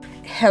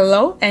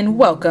Hello and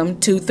welcome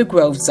to the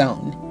Grove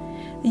Zone.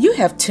 You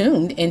have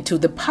tuned into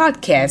the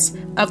podcast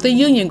of the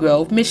Union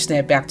Grove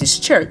Missionary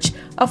Baptist Church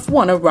of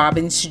Warner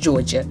Robins,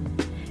 Georgia.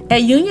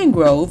 At Union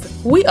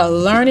Grove, we are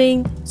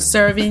learning,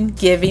 serving,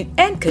 giving,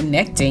 and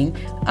connecting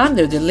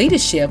under the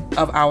leadership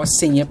of our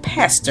senior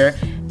pastor,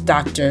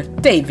 Dr.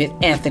 David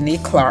Anthony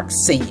Clark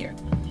Sr.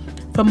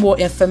 For more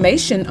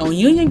information on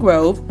Union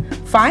Grove,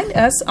 find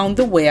us on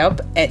the web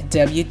at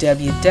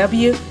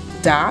www.thegrovewr.org.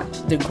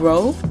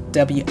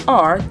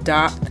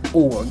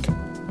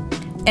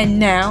 And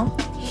now,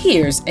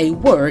 here's a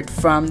word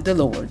from the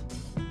Lord.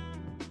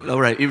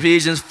 All right,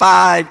 Ephesians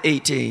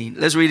 5:18.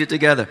 Let's read it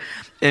together.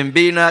 And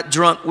be not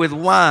drunk with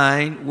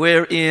wine,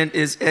 wherein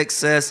is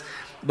excess,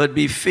 but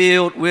be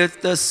filled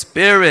with the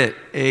Spirit.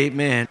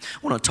 Amen.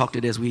 I want to talk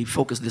today as we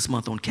focus this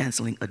month on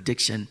canceling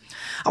addiction.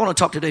 I want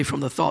to talk today from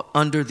the thought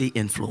under the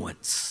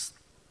influence.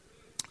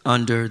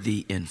 Under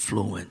the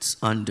influence.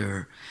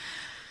 Under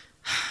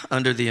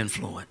the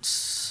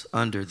influence.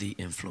 Under the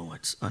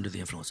influence. Under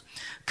the influence.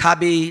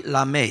 Kabi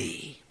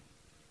Lame.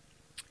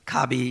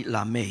 Kabi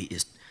Lame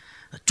is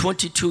a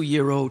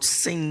 22-year-old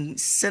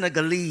Senegalese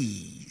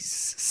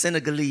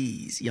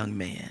young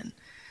man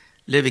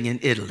living in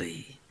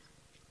Italy.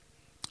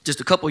 Just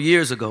a couple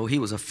years ago, he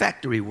was a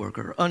factory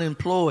worker,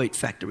 unemployed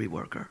factory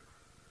worker,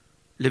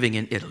 living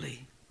in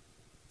Italy.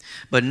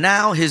 But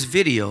now his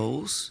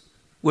videos,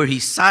 where he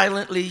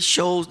silently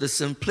shows the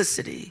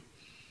simplicity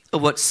of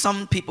what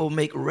some people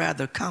make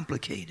rather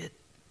complicated,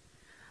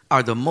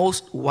 are the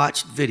most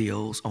watched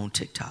videos on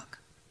TikTok.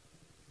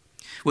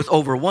 With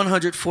over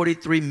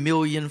 143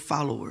 million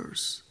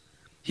followers,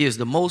 he is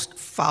the most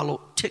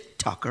followed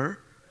TikToker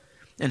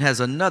and has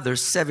another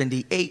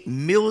 78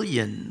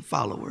 million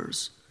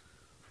followers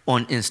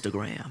on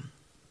Instagram.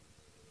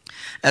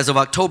 As of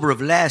October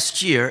of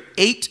last year,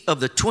 8 of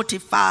the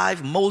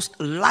 25 most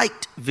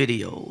liked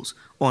videos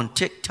on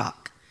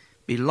TikTok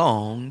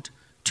belonged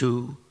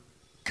to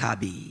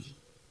Kabi.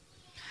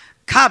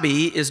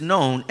 Kabi is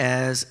known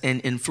as an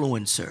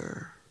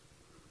influencer.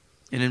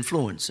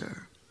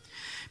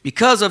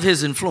 Because of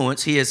his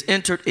influence, he has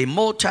entered a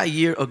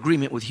multi-year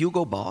agreement with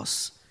Hugo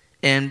Boss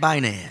and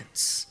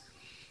Binance.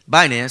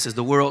 Binance is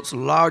the world's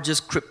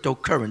largest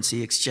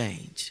cryptocurrency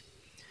exchange.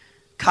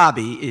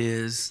 Kabi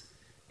is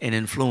an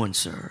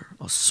influencer,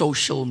 a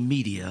social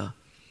media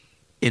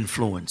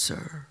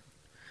influencer.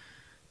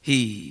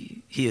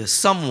 He is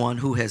someone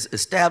who has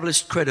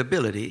established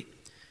credibility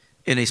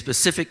in a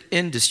specific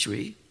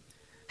industry,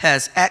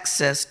 has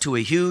access to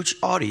a huge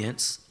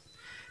audience,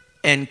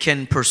 and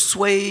can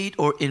persuade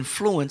or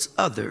influence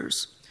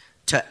others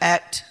to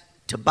act,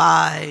 to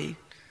buy,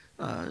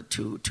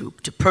 to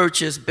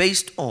purchase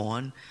based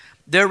on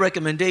their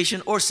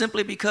recommendation or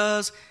simply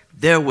because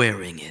they're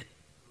wearing it,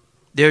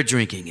 they're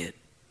drinking it,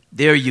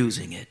 they're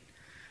using it.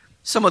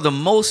 Some of the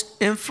most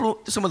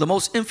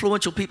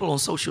influential people on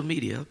social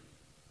media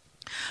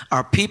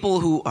are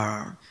people who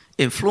are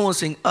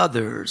influencing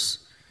others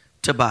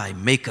to buy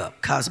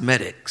makeup,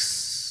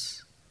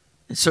 cosmetics,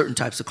 and certain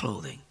types of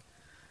clothing.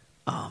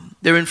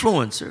 They're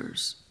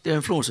influencers.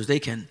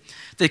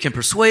 They can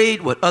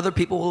persuade what other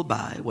people will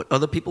buy, what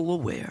other people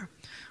will wear,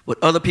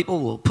 what other people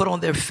will put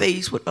on their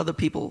face, what other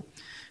people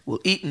will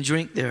eat and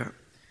drink. They're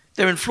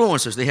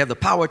influencers. They have the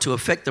power to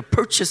affect the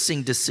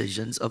purchasing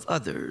decisions of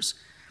others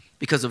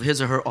because of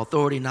his or her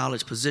authority,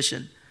 knowledge,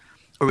 position,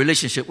 or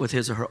relationship with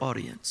his or her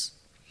audience.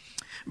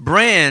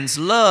 Brands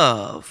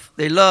love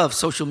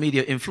social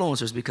media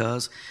influencers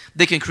because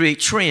they can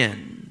create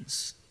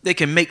trends. They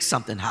can make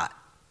something hot.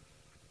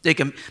 They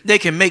can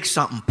make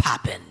something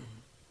poppin'.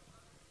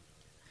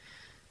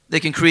 They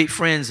can create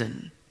friends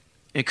and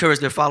encourage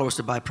their followers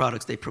to buy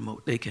products they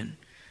promote. They can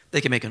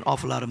make an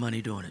awful lot of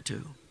money doing it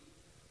too.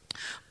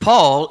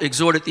 Paul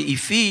exhorted the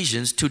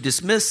Ephesians to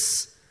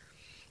dismiss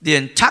the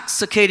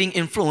intoxicating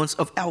influence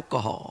of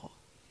alcohol.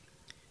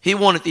 He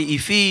wanted the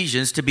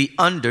Ephesians to be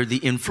under the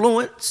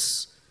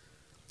influence,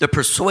 the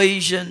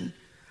persuasion,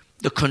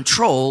 the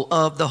control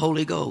of the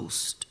Holy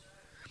Ghost.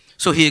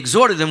 So he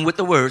exhorted them with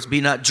the words,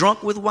 be not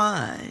drunk with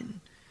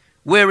wine,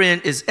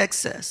 wherein is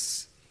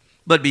excess,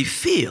 but be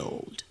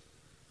filled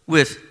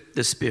with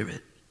the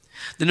Spirit.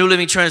 The New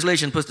Living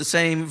Translation puts the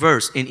same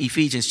verse in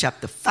Ephesians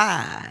chapter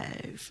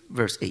 5,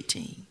 verse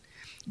 18.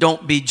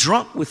 Don't be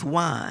drunk with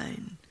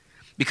wine,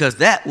 because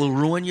that will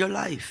ruin your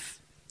life.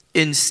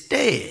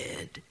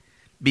 Instead,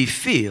 be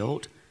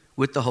filled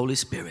with the Holy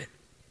Spirit.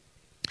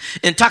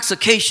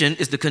 Intoxication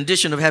is the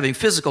condition of having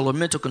physical or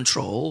mental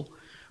control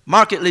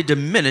markedly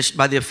diminished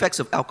by the effects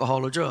of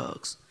alcohol or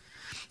drugs.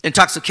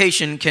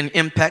 Intoxication can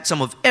impact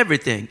some of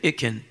everything. It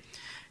can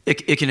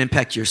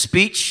impact your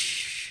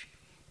speech.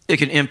 It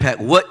can impact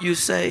what you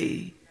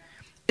say.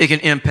 It can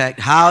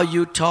impact how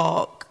you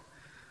talk.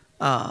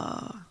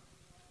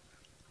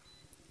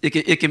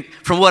 It can.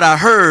 From what I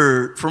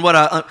heard,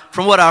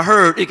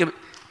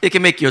 it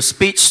can make your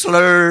speech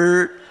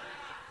slurred.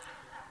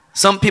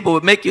 Some people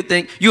would make you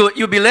think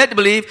you'll be led to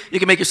believe you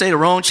can make you say the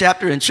wrong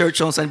chapter in church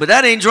on Sunday, but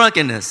that ain't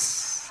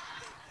drunkenness.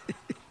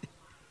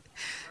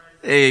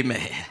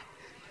 Amen.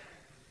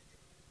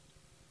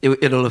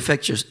 It'll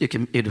affect your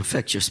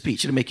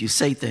speech. It'll make you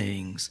say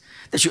things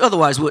that you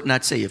otherwise would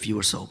not say if you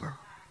were sober.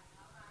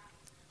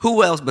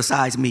 Who else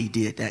besides me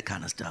did that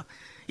kind of stuff?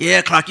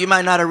 Yeah, Clark, you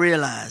might not have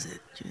realized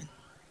it.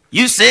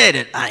 You said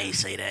it. I ain't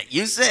say that.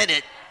 You said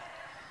it.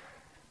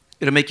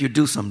 It'll make you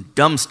do some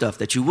dumb stuff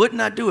that you would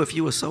not do if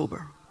you were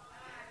sober.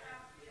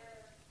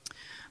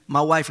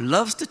 My wife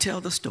loves to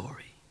tell the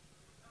story.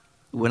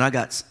 When I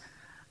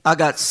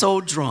got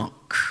so drunk,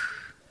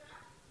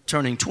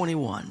 turning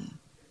 21,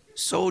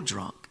 so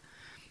drunk.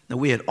 Now,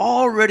 we had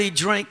already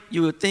drank.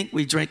 You would think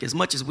we drank as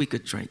much as we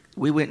could drink.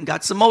 We went and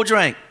got some more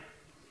drink.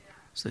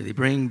 So they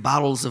bring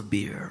bottles of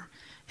beer.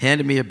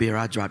 Handed me a beer.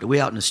 I dropped it. We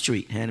out in the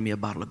street. Handed me a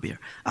bottle of beer.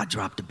 I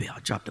dropped the beer. I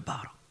dropped the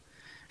bottle.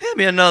 Hand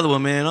me another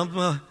one,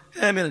 man.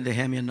 They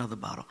hand me another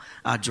bottle.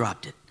 I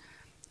dropped it.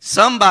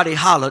 Somebody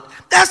hollered,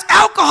 "That's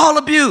alcohol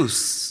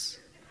abuse."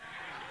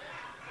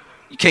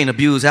 You can't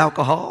abuse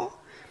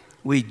alcohol.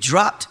 We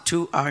dropped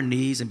to our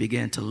knees and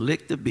began to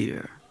lick the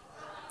beer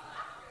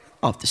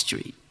off the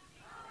street.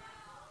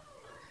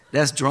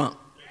 That's drunk.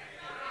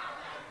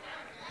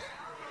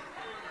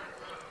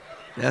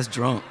 That's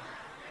drunk.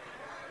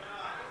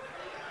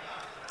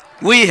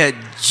 We had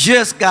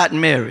just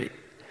gotten married.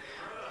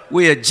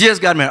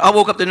 I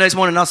woke up the next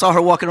morning and I saw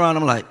her walking around.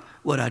 I'm like,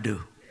 what'd I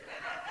do?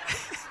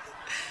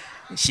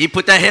 She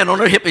put that hand on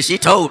her hip and she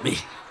told me.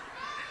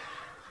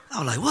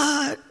 I was like,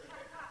 what?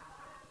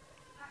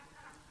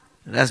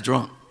 That's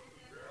drunk.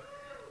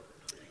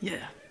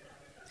 Yeah.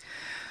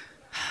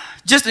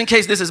 Just in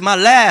case this is my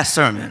last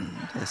sermon.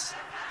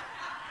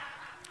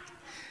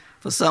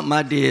 For something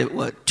I did,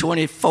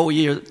 34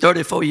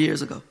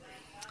 years ago.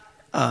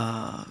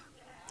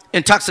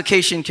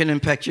 Intoxication can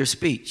impact your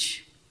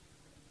speech.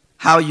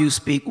 How you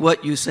speak,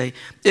 what you say.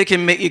 It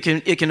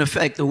can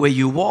affect the way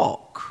you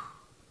walk.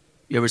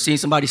 You ever seen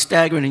somebody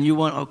staggering and you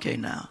want, okay,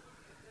 now,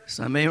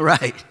 something ain't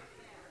right.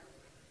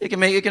 It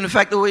can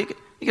affect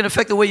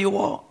the way you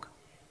walk.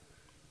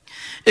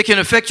 It can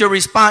affect your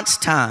response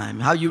time,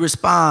 how you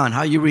respond,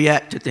 how you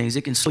react to things.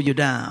 It can slow you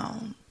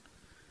down.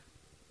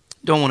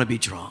 Don't want to be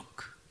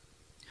drunk.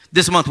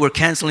 This month we're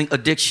canceling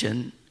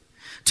addiction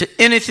to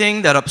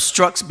anything that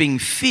obstructs being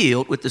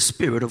filled with the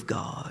Spirit of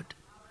God.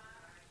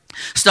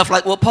 Stuff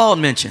like what Paul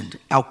mentioned,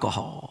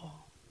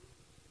 alcohol.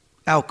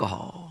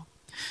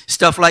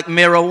 Stuff like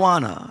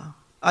marijuana.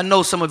 I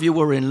know some of you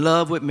were in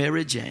love with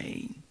Mary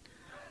Jane.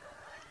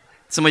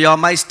 Some of y'all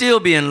might still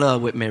be in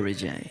love with Mary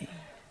Jane.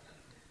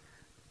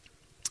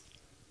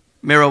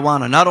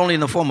 Marijuana, not only in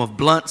the form of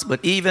blunts,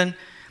 but even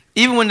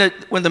when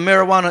the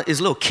marijuana is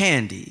little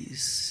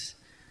candies.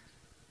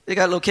 They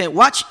got little candy.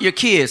 Watch your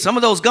kids. Some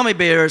of those gummy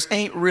bears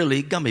ain't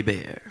really gummy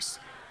bears.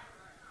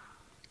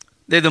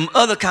 They're them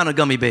other kind of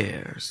gummy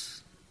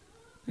bears.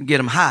 And get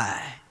them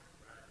high.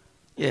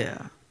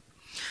 Yeah.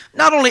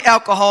 Not only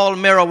alcohol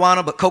and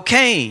marijuana, but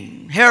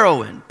cocaine,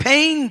 heroin,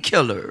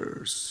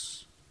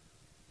 painkillers,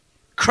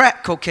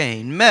 crack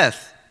cocaine,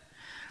 meth,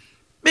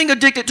 being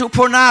addicted to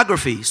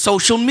pornography,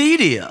 social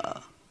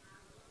media,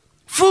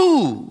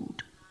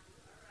 food.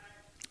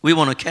 We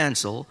want to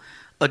cancel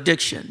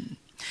addiction.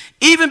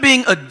 Even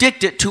being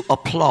addicted to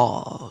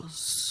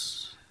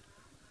applause.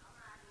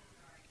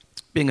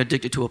 Being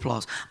addicted to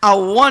applause. I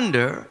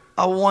wonder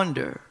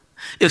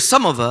if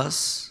some of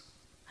us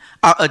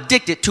are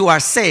addicted to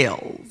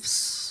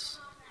ourselves.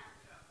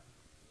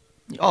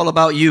 All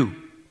about you.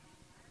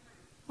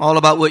 All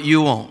about what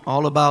you want.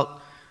 All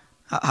about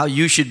how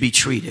you should be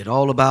treated.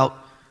 All about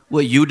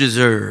what you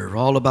deserve.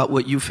 All about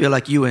what you feel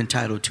like you're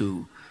entitled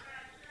to.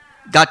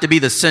 Got to be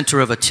the center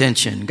of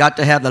attention. Got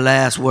to have the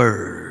last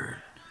word.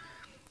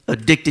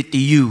 Addicted to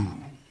you.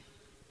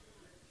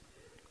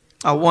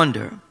 I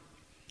wonder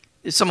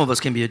if some of us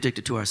can be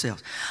addicted to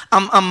ourselves.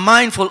 I'm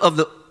mindful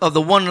of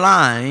the one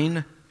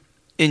line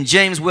in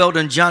James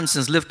Weldon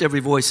Johnson's Lift Every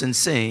Voice and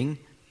Sing,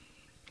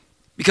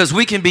 because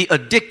we can be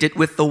addicted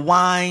with the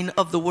wine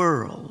of the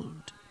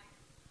world.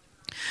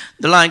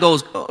 The line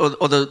goes,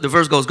 or the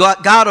verse goes,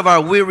 God of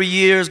our weary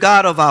years,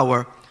 God of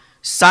our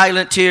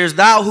silent tears,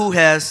 thou who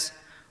hast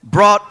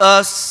brought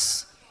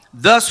us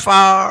thus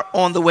far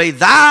on the way,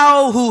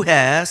 thou who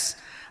hast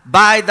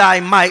by thy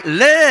might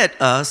led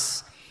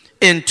us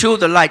into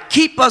the light,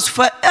 keep us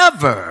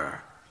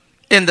forever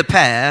in the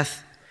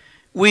path,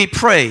 we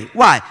pray.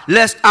 Why?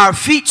 Lest our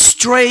feet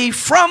stray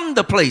from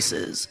the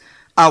places,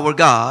 our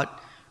God,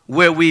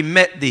 where we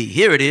met thee.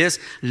 Here it is.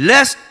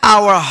 Lest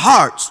our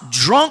hearts,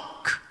 drunk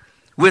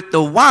with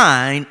the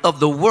wine of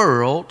the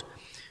world,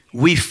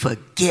 we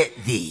forget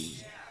thee.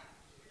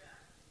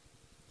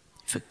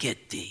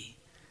 Forget thee.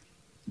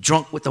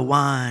 Drunk with the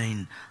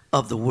wine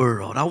of the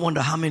world. I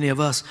wonder how many of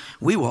us,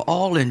 we were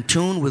all in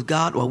tune with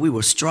God while we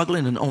were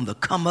struggling and on the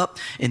come up.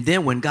 And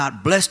then when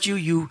God blessed you,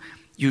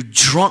 you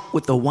drunk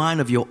with the wine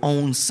of your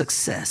own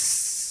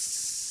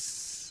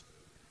success.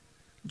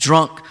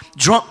 Drunk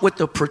with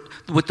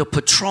the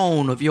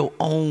Patron of your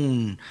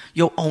own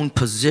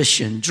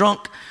position.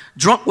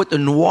 Drunk with the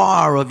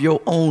noir of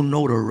your own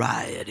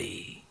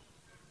notoriety.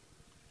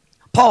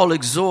 Paul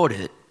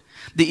exhorted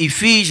the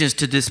Ephesians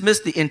to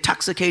dismiss the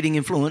intoxicating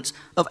influence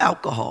of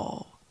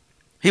alcohol.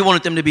 He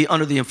wanted them to be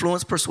under the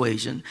influence,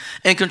 persuasion,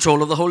 and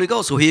control of the Holy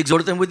Ghost. So he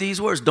exhorted them with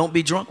these words: don't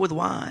be drunk with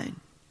wine,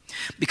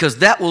 because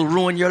that will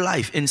ruin your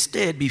life.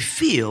 Instead, be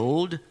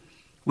filled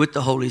with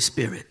the Holy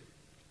Spirit.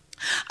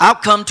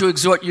 I've come to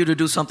exhort you to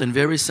do something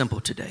very simple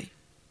today.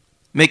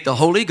 Make the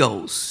Holy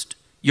Ghost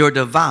your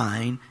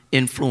divine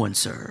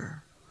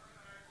influencer.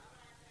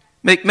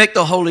 Make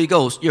the Holy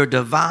Ghost your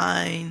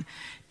divine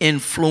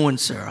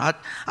influencer.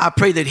 I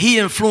pray that he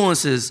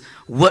influences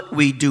what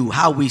we do,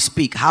 how we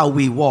speak, how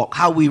we walk,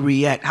 how we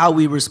react, how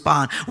we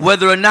respond,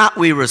 whether or not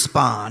we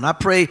respond. I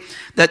pray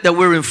that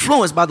we're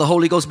influenced by the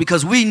Holy Ghost,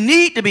 because we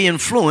need to be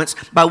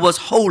influenced by what's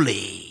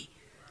holy,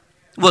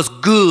 what's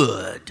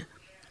good,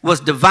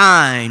 what's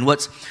divine,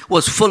 what's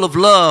full of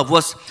love,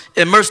 what's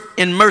immersed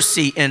in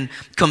mercy and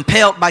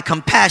compelled by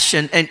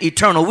compassion and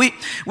eternal. We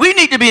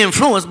need to be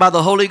influenced by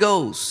the Holy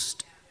Ghost.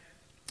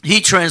 He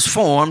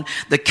transformed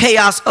the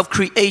chaos of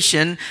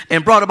creation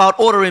and brought about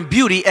order and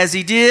beauty as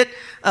he did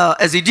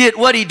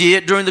what he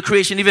did during the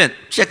creation event.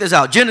 Check this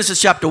out.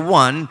 Genesis chapter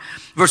 1,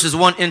 verses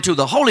 1 and 2.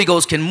 The Holy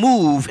Ghost can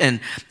move and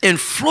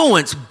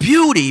influence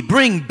beauty,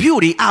 bring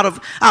beauty out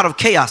of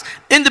chaos.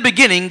 In the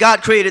beginning,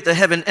 God created the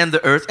heaven and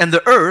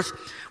the earth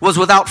was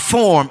without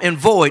form and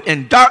void,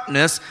 and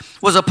darkness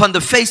was upon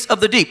the face of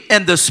the deep.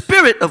 And the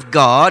Spirit of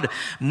God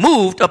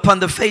moved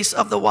upon the face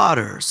of the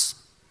waters.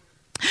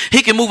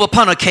 He can move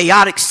upon a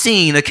chaotic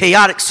scene, a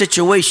chaotic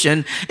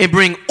situation, and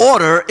bring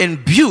order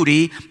and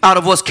beauty out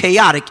of what's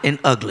chaotic and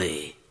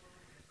ugly.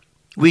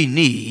 We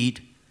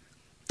need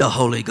the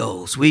Holy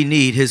Ghost. We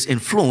need his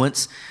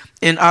influence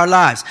in our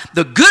lives.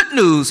 The good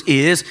news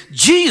is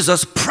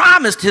Jesus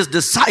promised his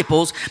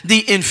disciples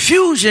the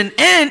infusion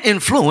and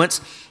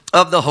influence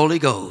of the Holy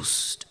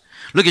Ghost.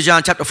 Look at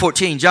John chapter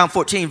 14, John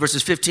 14,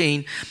 verses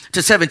 15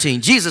 to 17.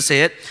 Jesus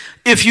said,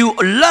 if you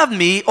love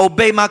me,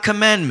 obey my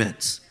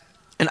commandments.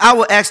 And I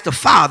will ask the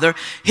Father,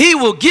 he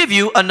will give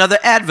you another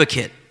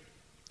advocate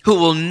who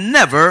will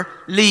never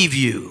leave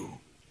you.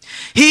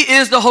 He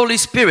is the Holy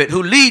Spirit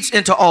who leads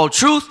into all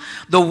truth.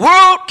 The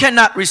world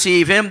cannot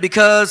receive him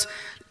because,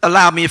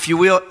 allow me if you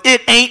will,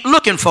 it ain't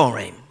looking for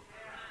him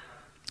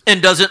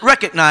and doesn't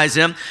recognize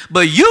him.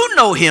 But you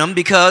know him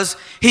because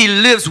he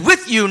lives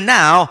with you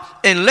now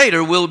and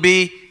later will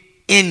be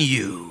in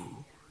you.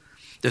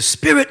 The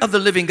Spirit of the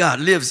living God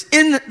lives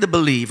in the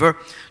believer,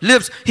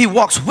 he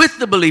walks with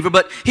the believer,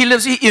 but he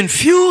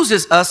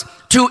infuses us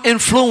to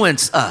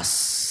influence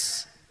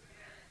us.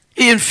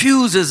 He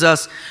infuses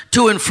us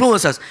to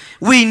influence us.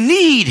 We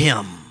need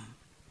him.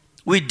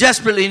 We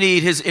desperately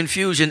need his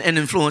infusion and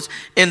influence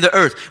in the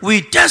earth.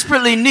 We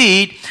desperately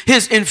need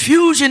his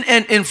infusion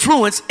and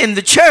influence in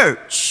the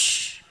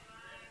church,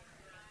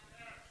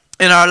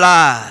 in our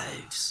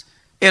lives,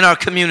 in our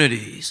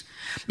communities,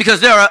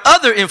 because there are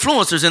other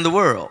influencers in the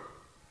world.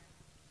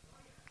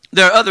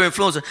 There are other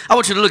influencers. I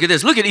want you to look at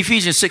this. Look at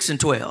Ephesians 6 and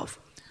 12.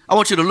 I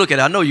want you to look at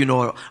it. I know you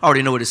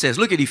already know what it says.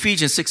 Look at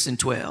Ephesians 6 and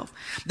 12.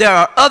 There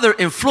are other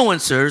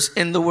influencers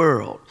in the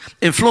world,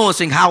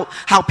 influencing how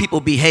people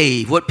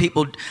behave,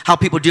 how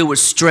people deal with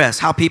stress,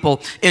 how people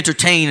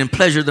entertain and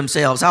pleasure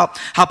themselves,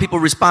 how people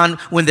respond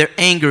when they're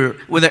angry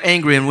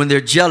and when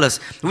they're jealous.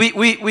 We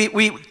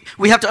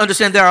have to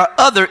understand there are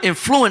other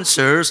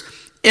influencers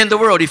in the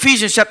world.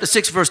 Ephesians chapter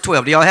 6, verse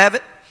 12. Do y'all have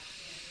it?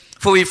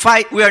 For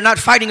we are not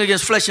fighting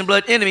against flesh and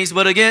blood enemies,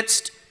 but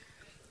against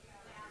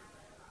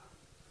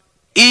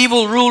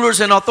evil rulers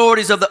and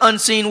authorities of the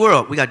unseen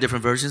world. We got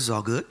different versions, it's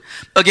all good.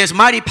 Against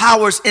mighty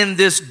powers in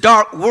this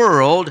dark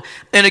world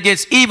and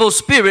against evil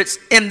spirits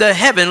in the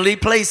heavenly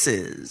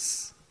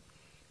places.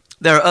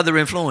 There are other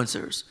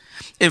influencers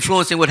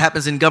influencing what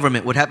happens in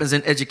government, what happens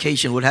in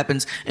education, what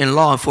happens in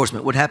law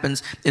enforcement, what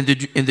happens in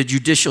the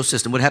judicial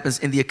system, what happens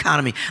in the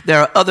economy. There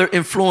are other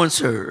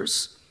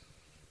influencers.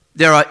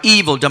 There are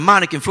evil,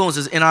 demonic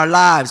influences in our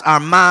lives, our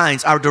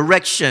minds, our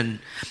direction,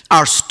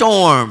 our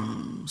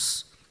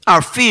storms,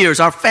 our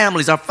fears, our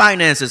families, our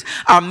finances,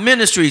 our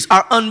ministries,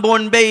 our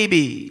unborn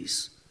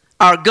babies,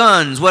 our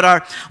guns, what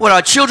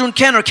our children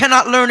can or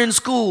cannot learn in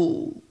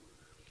school.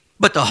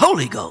 But the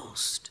Holy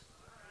Ghost,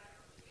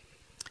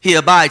 he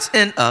abides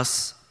in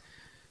us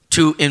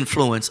to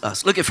influence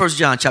us. Look at 1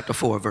 John chapter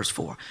 4, verse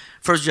 4.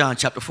 1 John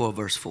chapter 4,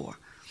 verse 4.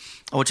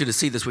 I want you to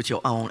see this with your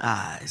own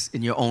eyes,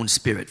 in your own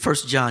spirit. 1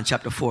 John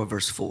chapter 4,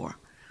 verse 4.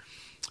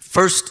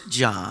 1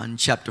 John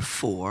chapter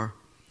 4,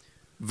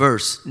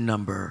 verse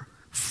number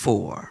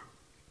 4.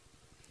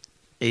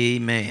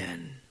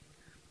 Amen.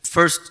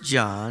 1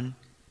 John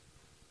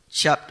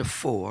chapter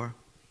 4,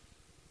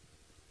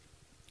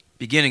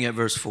 beginning at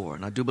verse 4.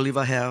 And I do believe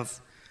I have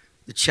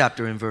the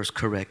chapter and verse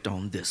correct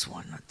on this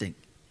one. I think,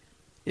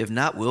 if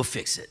not, we'll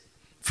fix it.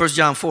 1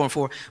 John 4 and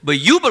 4. But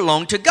you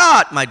belong to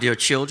God, my dear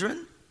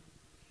children.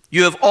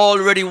 You have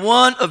already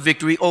won a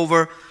victory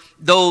over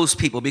those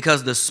people,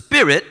 because the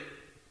Spirit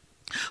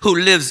who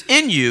lives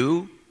in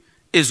you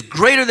is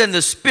greater than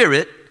the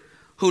spirit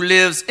who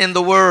lives in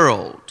the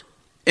world,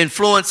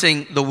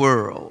 influencing the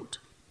world,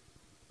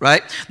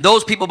 right?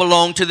 Those people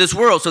belong to this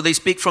world, so they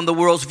speak from the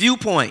world's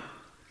viewpoint,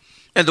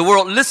 and the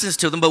world listens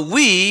to them, but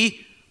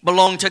we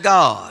belong to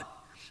God.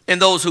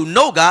 And those who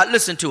know God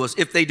listen to us.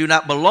 If they do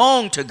not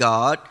belong to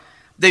God,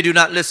 they do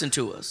not listen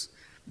to us.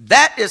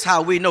 That is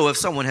how we know if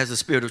someone has the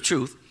spirit of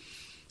truth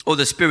or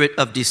the spirit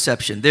of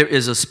deception. There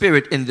is a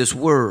spirit in this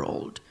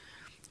world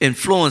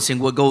influencing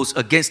what goes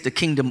against the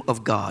kingdom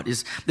of God.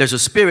 There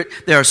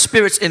are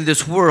spirits in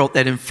this world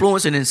that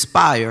influence and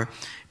inspire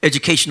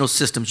educational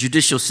systems,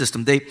 judicial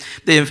systems.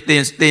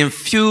 They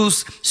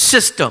infuse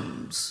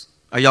systems.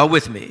 Are y'all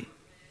with me?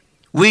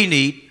 We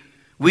need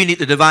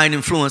the divine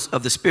influence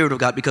of the Spirit of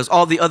God, because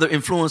all the other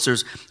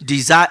influencers'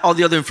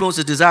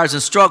 desires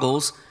and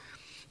struggles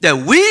that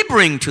we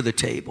bring to the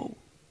table,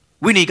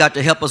 we need God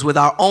to help us with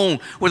our own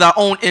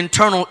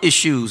internal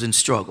issues and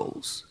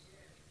struggles.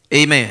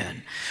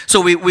 Amen.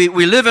 So we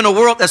live in a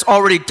world that's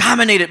already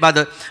dominated by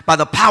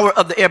the power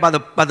of the air, by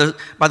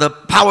the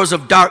powers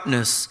of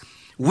darkness.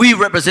 We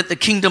represent the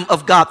kingdom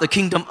of God, the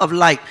kingdom of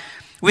light.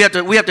 We have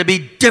to be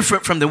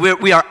different from them.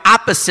 We are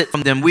opposite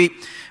from them. We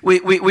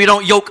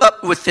don't yoke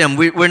up with them.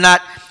 We're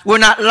not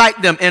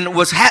like them. And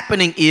what's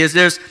happening is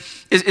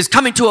it's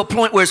coming to a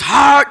point where it's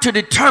hard to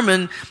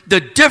determine the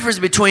difference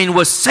between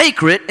what's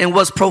sacred and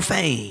what's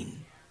profane.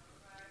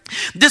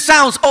 This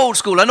sounds old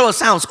school. I know it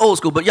sounds old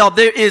school, but y'all,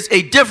 there is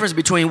a difference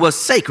between what's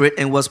sacred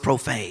and what's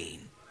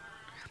profane.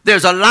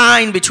 There's a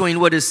line between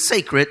what is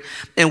sacred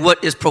and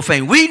what is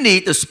profane. We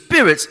need the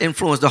Spirit's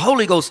influence, the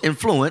Holy Ghost's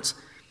influence,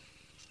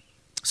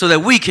 so that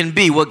we can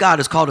be what God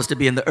has called us to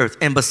be in the earth.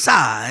 And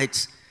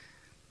besides,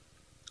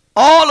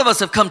 all of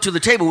us have come to the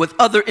table with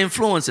other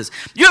influences.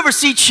 You ever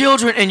see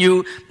children and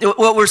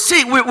we're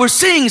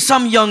seeing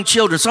some young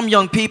children, some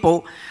young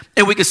people,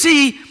 and we can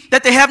see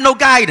that they have no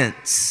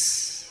guidance.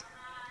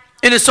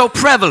 And it's so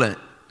prevalent.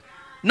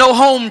 No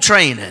home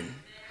training.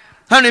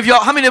 How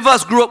many of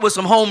us grew up with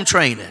some home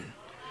training?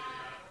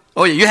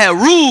 Oh yeah, you had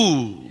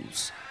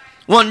rules.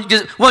 One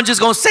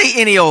just gonna say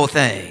any old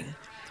thing.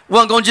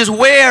 One gonna just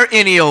wear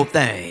any old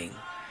thing.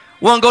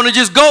 One gonna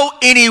just go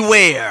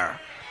anywhere.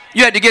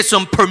 You had to get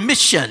some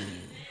permission.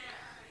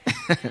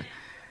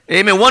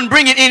 Amen. One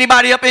bringing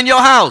anybody up in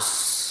your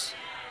house.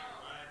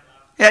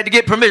 You had to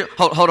get permission.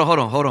 Hold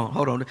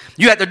on.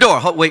 You at the door.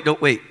 Wait.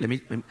 Let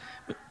me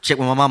check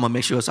with my mama,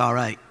 make sure it's all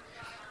right.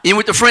 Even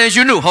with the friends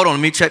you knew. Hold on,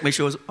 let me check, make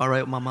sure it's all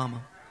right with my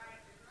mama.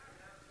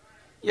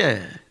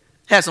 Yeah.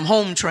 Had some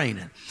home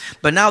training.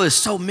 But now there's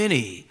so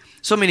many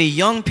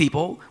young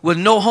people with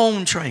no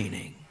home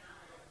training.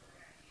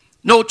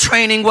 No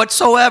training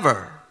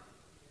whatsoever.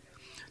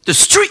 The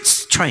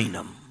streets train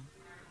them.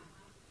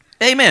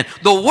 Amen.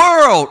 The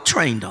world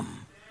trained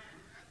them.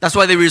 That's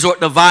why they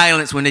resort to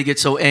violence when they get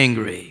so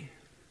angry.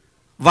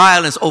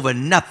 Violence over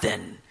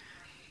nothing.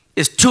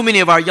 It's too many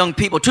of our young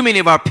people, too many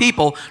of our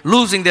people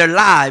losing their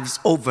lives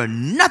over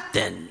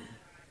nothing.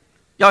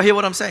 Y'all hear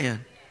what I'm saying?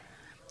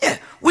 Yeah,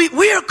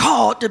 we are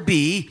called to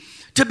be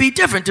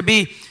different, to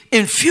be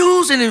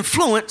infused and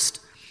influenced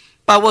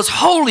by what's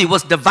holy,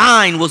 what's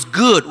divine, what's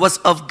good, what's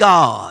of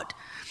God.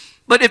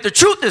 But if the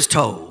truth is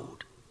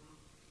told,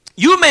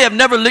 you may have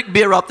never licked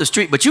beer off the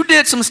street, but you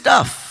did some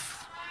stuff.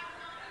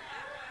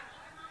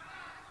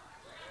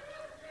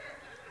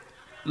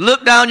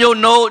 Look down your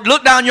nose,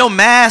 look down your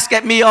mask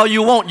at me all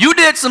you want. You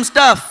did some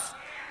stuff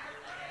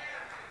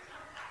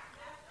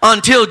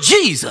until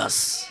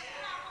Jesus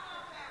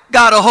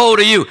got a hold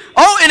of you.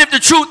 Oh, and if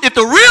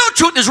the real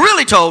truth is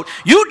really told,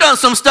 you've done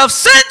some stuff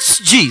since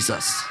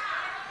Jesus.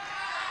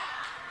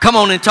 Come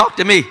on and talk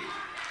to me.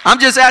 I'm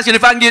just asking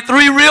if I can get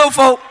 3 real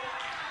folk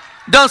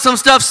done some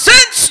stuff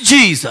since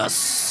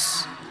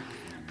Jesus.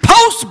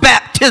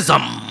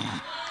 Post-baptism.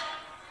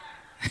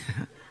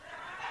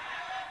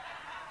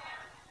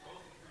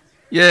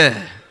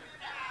 Yeah.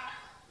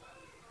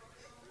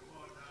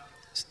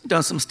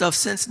 Done some stuff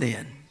since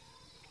then.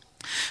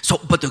 So,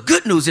 but the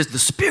good news is the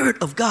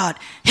Spirit of God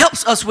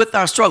helps us with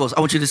our struggles.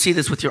 I want you to see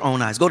this with your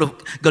own eyes. Go to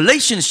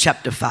Galatians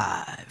chapter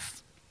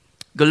 5.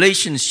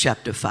 Galatians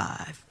chapter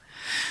 5.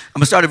 I'm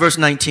going to start at verse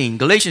 19.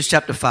 Galatians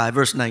chapter 5,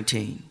 verse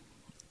 19.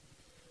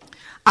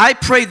 I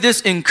pray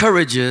this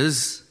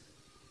encourages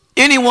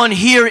anyone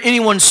here,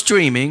 anyone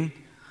streaming,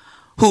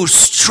 who's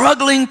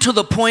struggling to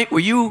the point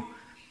where you're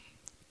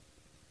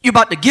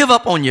about to give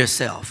up on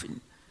yourself.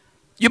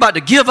 You're about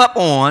to give up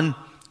on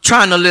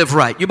trying to live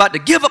right. You're about to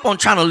give up on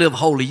trying to live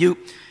holy. You're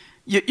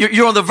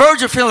on the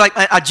verge of feeling like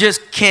I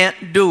just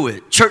can't do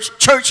it.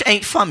 Church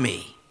ain't for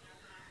me.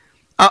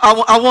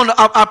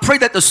 I pray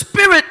that the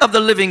Spirit of the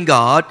living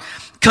God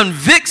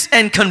convicts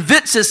and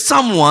convinces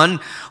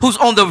someone who's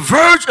on the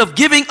verge of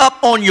giving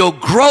up on your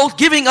growth,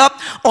 giving up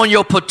on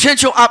your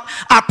potential.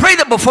 I pray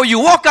that before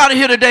you walk out of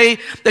here today,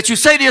 that you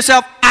say to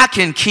yourself, I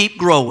can keep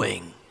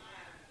growing.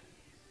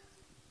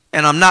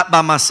 And I'm not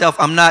by myself.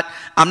 I'm not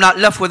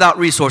left without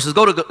resources.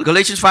 Go to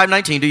Galatians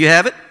 5:19. Do you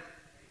have it?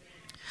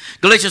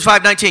 Galatians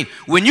 5:19.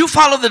 When you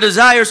follow the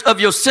desires of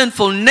your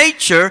sinful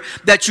nature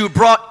that you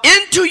brought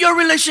into your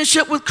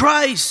relationship with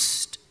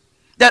Christ,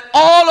 that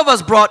all of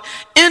us brought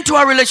into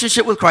our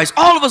relationship with Christ,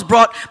 all of us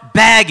brought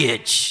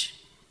baggage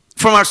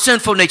from our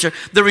sinful nature.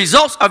 The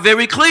results are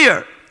very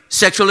clear.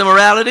 Sexual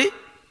immorality,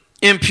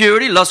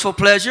 impurity, lustful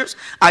pleasures,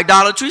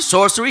 idolatry,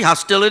 sorcery,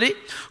 hostility,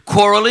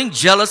 quarreling,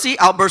 jealousy,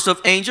 outbursts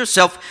of anger,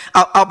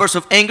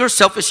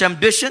 selfish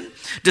ambition,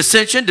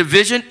 dissension,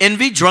 division,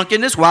 envy,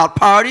 drunkenness, wild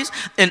parties,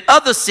 and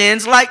other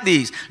sins like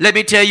these. Let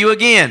me tell you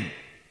again,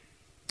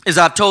 as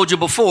I've told you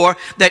before,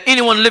 that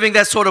anyone living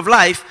that sort of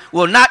life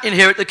will not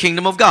inherit the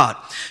kingdom of God.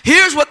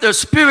 Here's what the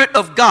Spirit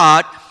of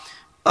God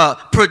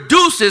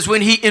produces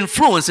when he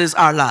influences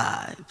our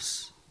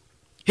lives.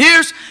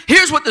 Here's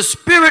what the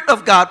Spirit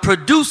of God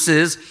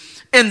produces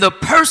in the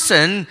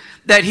person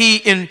that he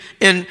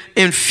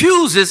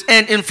infuses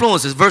and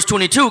influences. Verse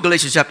 22,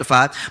 Galatians chapter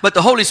 5. But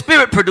the Holy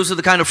Spirit produces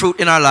this kind of fruit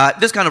in our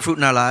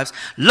lives: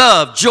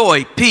 love,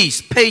 joy,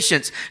 peace,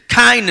 patience,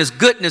 kindness,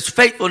 goodness,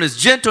 faithfulness,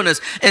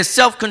 gentleness, and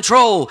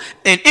self-control.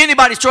 And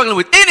anybody struggling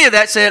with any of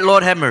that said,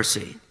 Lord, have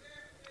mercy.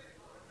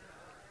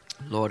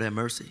 Lord, have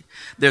mercy.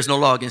 There's no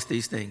law against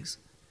these things.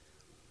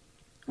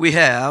 We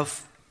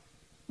have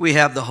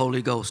the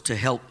Holy Ghost to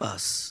help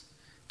us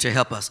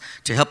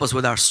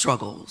with our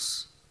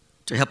struggles.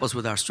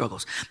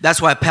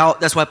 That's why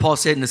Paul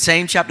said in the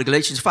same chapter,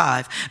 Galatians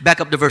 5,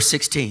 back up to verse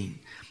 16.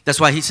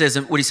 That's why he says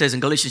what he says in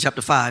Galatians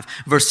chapter 5,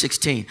 verse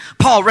 16.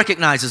 Paul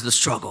recognizes the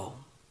struggle.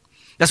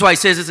 That's why he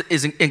says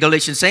is in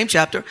Galatians same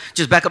chapter,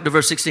 just back up to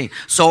verse 16.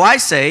 So I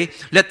say,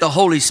 let the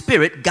Holy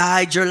Spirit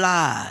guide your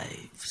lives.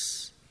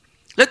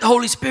 Let the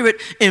Holy Spirit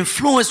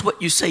influence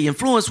what you say,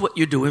 influence what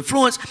you do,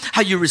 influence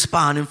how you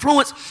respond,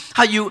 influence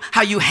how you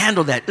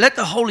handle that. Let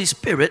the Holy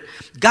Spirit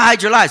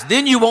guide your lives.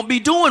 Then you won't be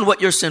doing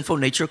what your sinful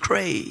nature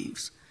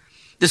craves.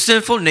 The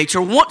sinful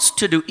nature wants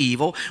to do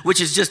evil,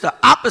 which is just the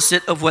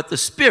opposite of what the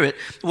Spirit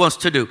wants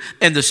to do.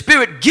 And the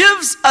Spirit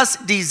gives us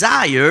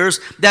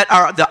desires that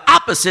are the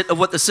opposite of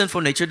what the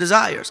sinful nature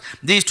desires.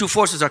 These two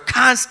forces are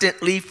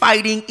constantly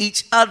fighting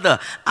each other.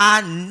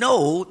 I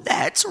know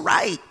that's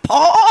right.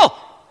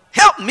 Paul,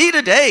 help me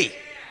today.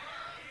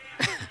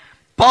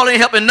 Paul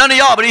ain't helping none of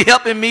y'all, but he's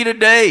helping me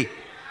today.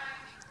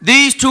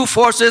 These two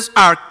forces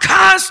are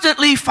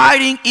constantly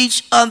fighting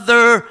each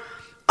other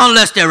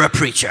unless they're a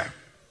preacher.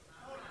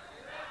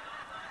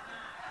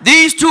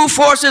 These two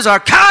forces are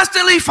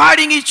constantly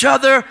fighting each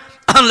other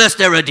unless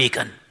they're a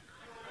deacon.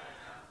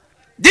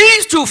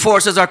 These two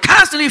forces are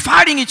constantly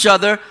fighting each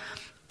other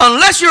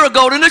unless you're a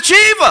golden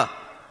achiever.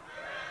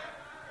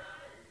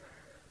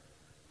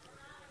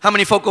 How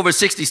many folk over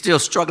 60 still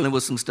struggling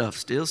with some stuff?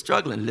 Still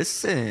struggling.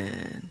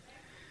 Listen.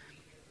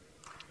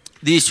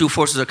 These two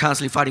forces are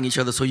constantly fighting each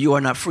other, so you are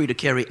not free to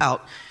carry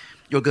out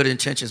your good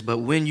intentions. But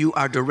when you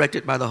are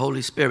directed by the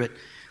Holy Spirit,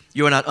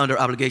 you are not under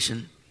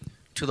obligation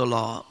to the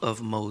law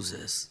of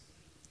Moses.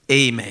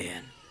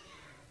 Amen.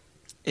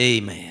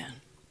 Amen.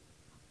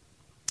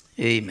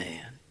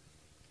 Amen.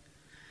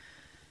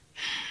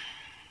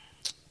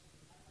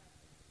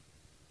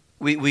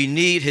 We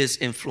need his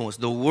influence.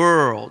 The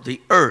world,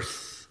 the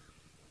earth,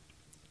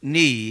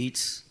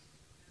 needs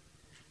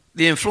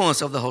the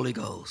influence of the Holy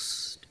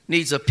Ghost,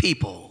 needs a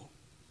people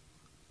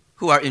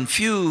who are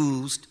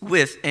infused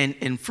with and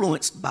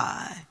influenced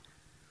by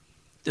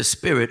the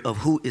Spirit of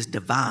who is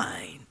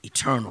divine,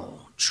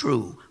 eternal,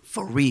 true,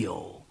 for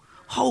real,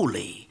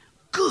 holy,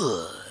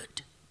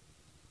 good.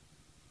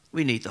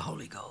 We need the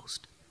Holy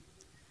Ghost.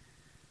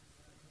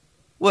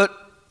 What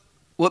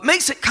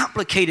makes it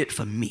complicated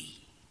for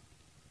me,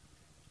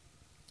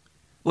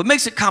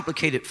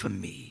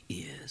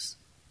 is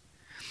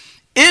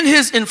in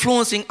his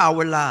influencing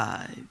our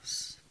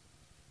lives,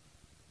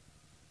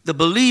 the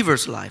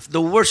believer's life,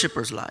 the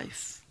worshiper's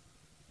life,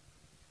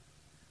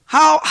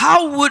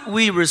 how would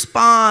we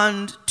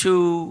respond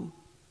to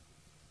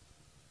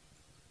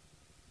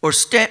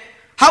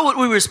how would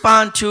we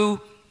respond to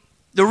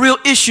the real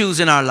issues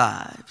in our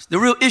lives, the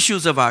real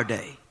issues of our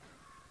day?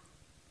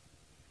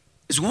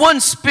 It's one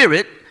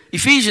Spirit.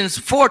 Ephesians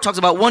 4 talks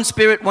about one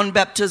Spirit, one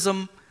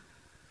baptism.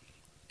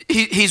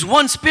 He's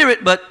one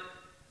Spirit, but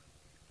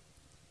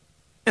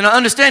and I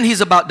understand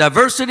he's about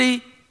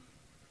diversity,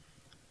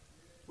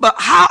 but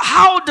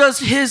how does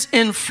his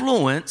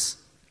influence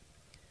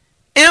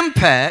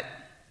impact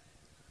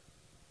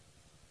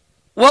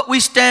what we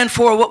stand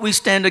for, what we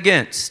stand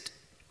against?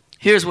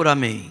 Here's what I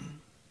mean.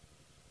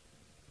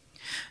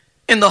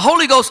 In the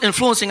Holy Ghost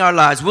influencing our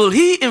lives, will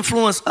he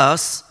influence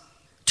us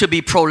to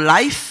be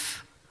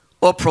pro-life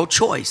or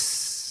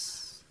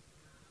pro-choice?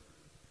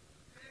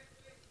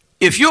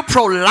 If you're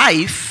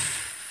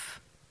pro-life,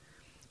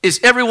 is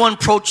everyone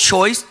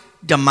pro-choice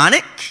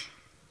demonic?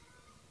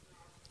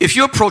 If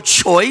you're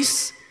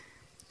pro-choice,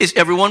 is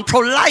everyone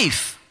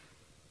pro-life,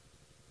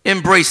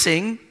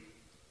 embracing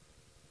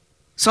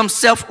some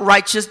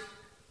self-righteous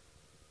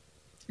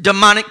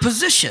demonic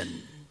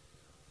position?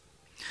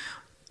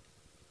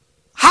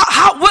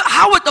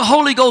 How would the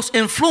Holy Ghost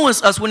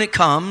influence us when it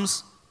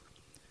comes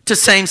to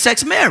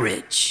same-sex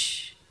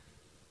marriage?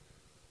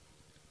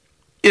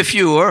 If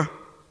you're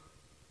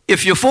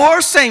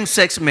for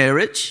same-sex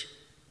marriage,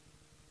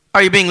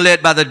 are you being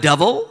led by the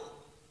devil?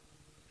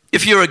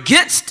 If you're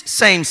against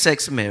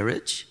same-sex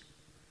marriage,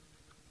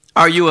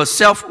 are you a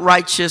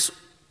self-righteous,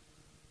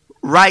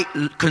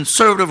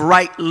 conservative,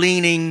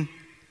 right-leaning,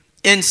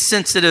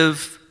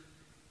 insensitive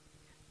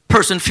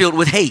person filled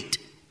with hate.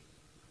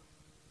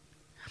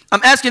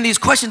 I'm asking these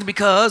questions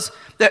because,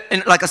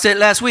 and like I said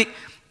last week,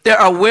 there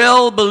are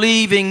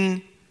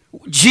well-believing,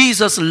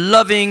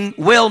 Jesus-loving,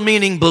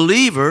 well-meaning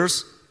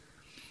believers,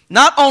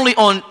 not only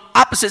on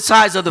opposite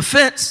sides of the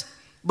fence,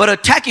 but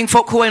attacking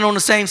folk who ain't on the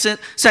same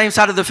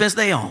side of the fence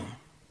they own.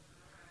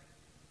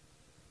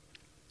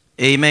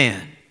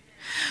 Amen.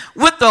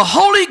 Would the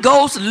Holy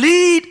Ghost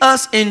lead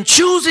us in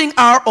choosing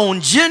our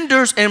own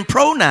genders and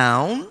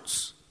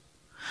pronouns?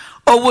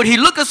 Or would he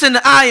look us in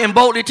the eye and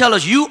boldly tell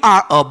us, you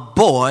are a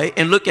boy,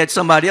 and look at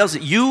somebody else,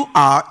 you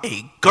are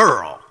a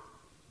girl?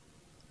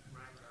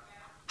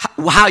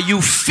 How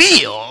you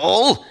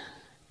feel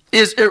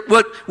is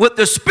what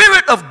the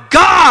Spirit of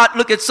God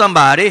look at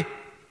somebody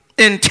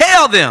and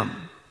tell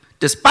them,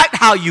 despite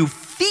how you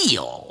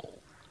feel,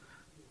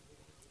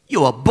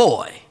 you're a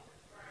boy.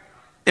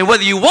 And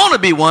whether you want to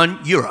be one,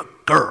 you're a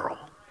girl.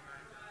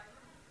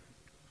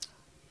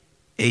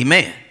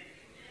 Amen.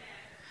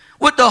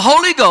 Would the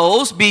Holy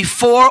Ghost be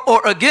for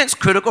or against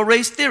critical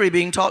race theory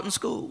being taught in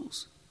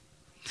schools?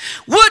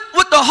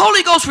 Would the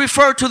Holy Ghost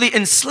refer to the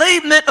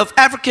enslavement of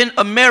African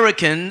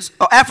Americans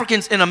or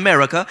Africans in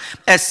America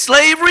as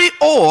slavery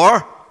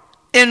or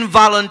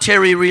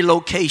involuntary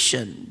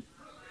relocation?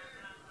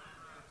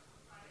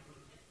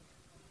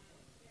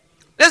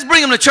 Let's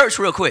bring them to church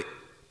real quick.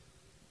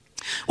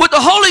 Would the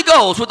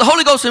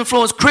Holy Ghost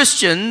influence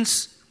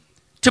Christians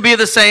to be of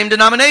the same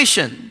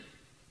denomination?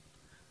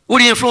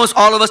 Would he influence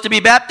all of us to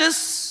be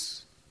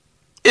Baptists?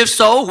 If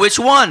so, which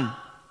one?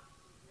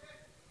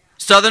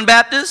 Southern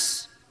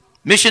Baptists?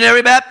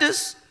 Missionary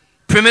Baptists?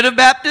 Primitive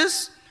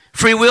Baptists?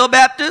 Free Will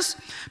Baptists?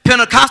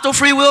 Pentecostal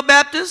Free Will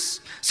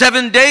Baptists?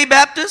 Seventh-day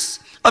Baptists?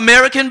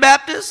 American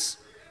Baptists?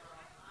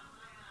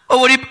 Or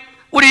would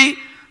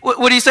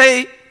he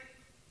say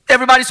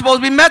everybody's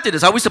supposed to be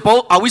Methodist? Are we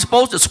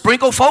supposed to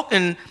sprinkle folk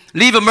and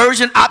leave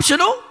immersion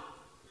optional?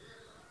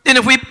 Then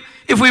if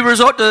we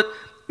resort to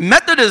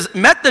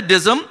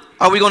Methodism,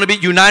 are we going to be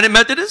United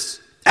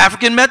Methodists,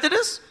 African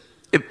Methodists,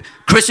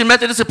 Christian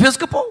Methodist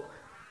Episcopal,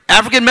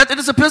 African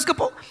Methodist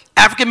Episcopal,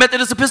 African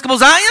Methodist Episcopal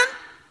Zion?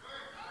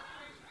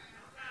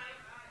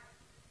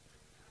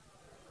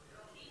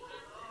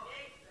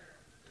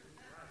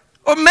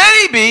 Or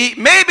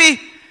maybe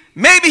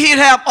he'd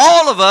have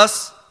all of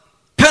us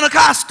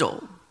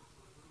Pentecostal.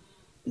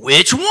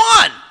 Which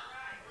one?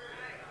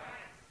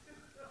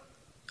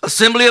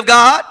 Assembly of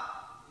God,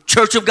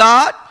 Church of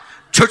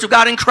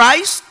God in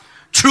Christ,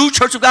 true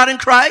Church of God in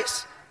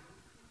Christ.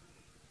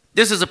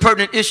 This is a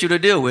pertinent issue to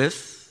deal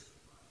with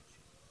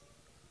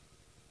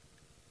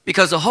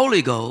because the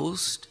Holy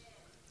Ghost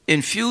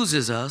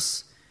infuses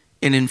us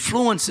and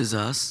influences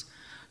us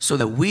so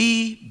that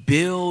we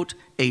build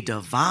a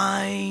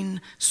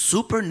divine,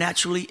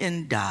 supernaturally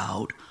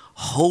endowed,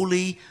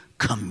 holy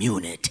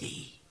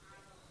community.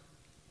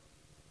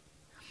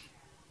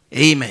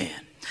 Amen.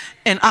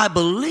 And I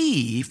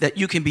believe that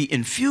you can be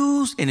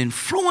infused and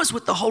influenced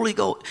with the Holy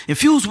Ghost,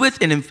 infused with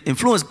and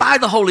influenced by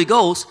the Holy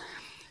Ghost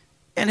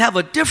and have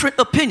a different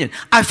opinion.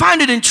 I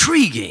find it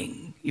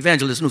intriguing,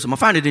 Evangelist Newsom, I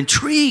find it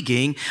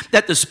intriguing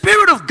that the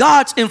Spirit of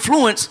God's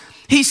influence,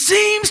 he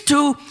seems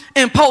to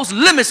impose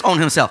limits on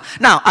himself.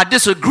 Now, I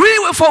disagree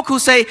with folk who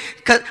say,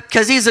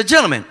 because he's a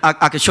gentleman.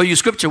 I can show you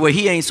scripture where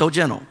he ain't so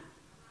gentle,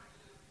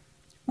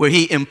 where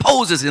he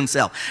imposes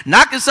himself.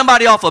 Knocking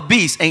somebody off a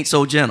beast ain't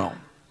so gentle.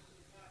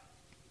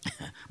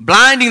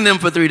 Blinding them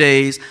for 3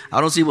 days, I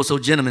don't see what's so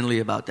gentlemanly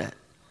about that.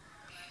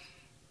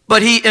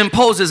 But he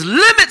imposes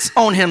limits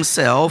on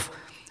himself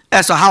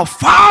as to how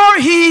far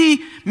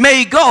he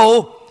may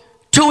go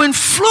to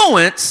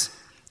influence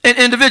an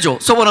individual.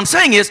 So what I'm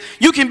saying is,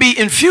 you can be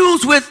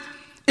infused with,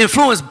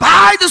 influenced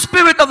by the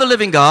Spirit of the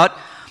living God,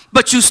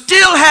 but you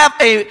still have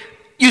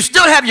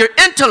your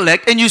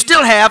intellect and you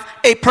still have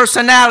a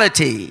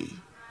personality.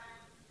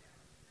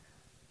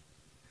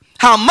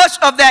 How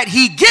much of that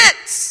he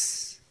gets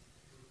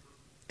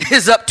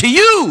is up to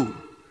you.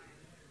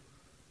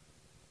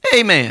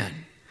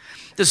 Amen.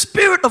 The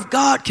Spirit of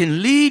God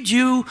can lead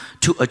you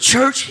to a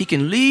church. He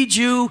can lead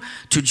you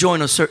to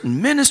join a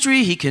certain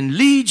ministry. He can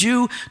lead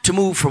you to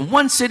move from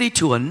one city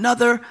to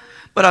another.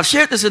 But I've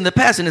shared this in the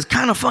past, and it's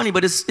kind of funny,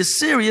 but it's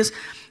serious.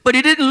 But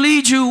he didn't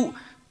lead you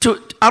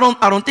to, I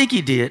don't think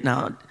he did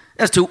now,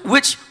 as to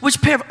which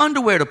pair of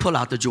underwear to pull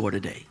out the drawer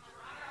today.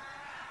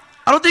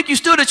 I don't think you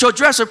stood at your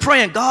dresser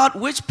praying, God,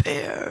 which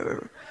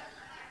pair?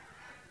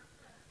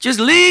 Just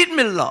lead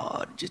me,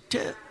 Lord. Just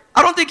tell.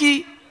 I don't think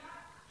he.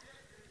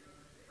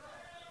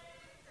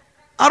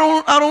 I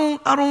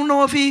don't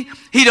know if he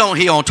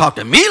don't talk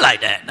to me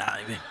like that now.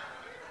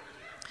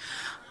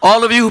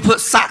 All of you who put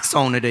socks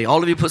on today,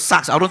 all of you put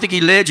socks. I don't think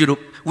he led you to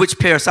which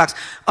pair of socks.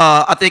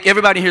 I think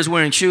everybody here is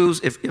wearing shoes.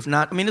 If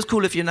not, I mean, it's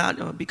cool if you're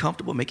not. Be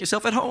comfortable. Make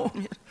yourself at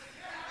home.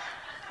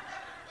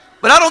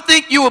 But I don't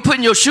think you were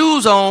putting your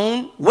shoes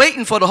on,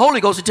 waiting for the Holy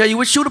Ghost to tell you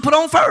which shoe to put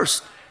on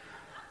first.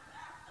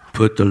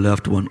 Put the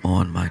left one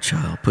on, my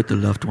child. Put the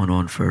left one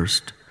on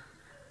first.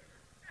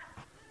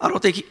 I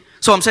don't think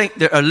so I'm saying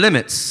there are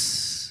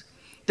limits.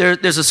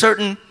 There's a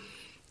certain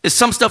It's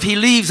some stuff he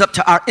leaves up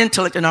to our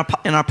intellect and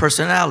our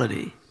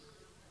personality.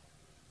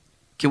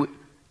 Can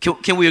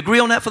we agree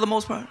on that for the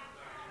most part?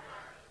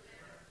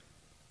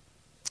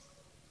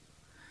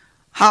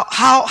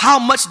 How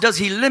much does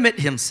he limit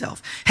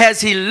himself?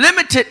 Has he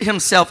limited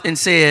himself and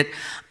said,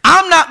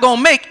 I'm not going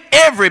to make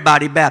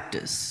everybody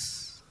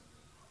Baptist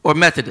or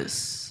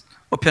Methodist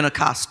or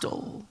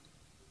Pentecostal?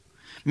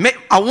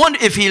 I wonder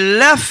if he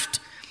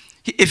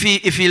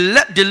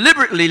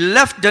deliberately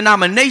left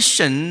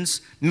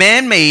denominations,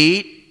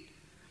 man-made,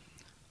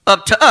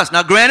 up to us.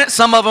 Now, granted,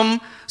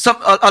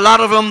 a lot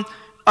of them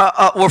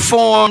were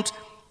formed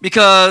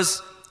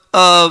because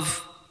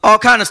of all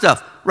kind of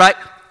stuff, right?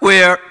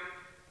 Where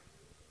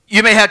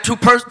you may have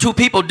two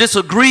people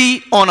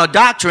disagree on a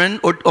doctrine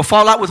or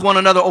fall out with one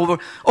another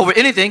over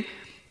anything,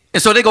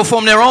 and so they go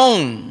form their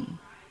own.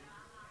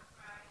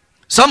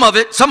 Some of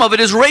it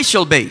is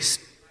racial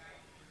based,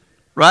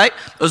 right?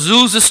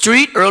 Azusa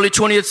Street, early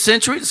 20th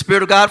century, the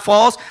Spirit of God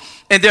falls,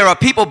 and there are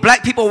people,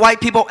 black people,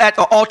 white people, at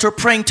the altar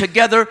praying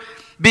together,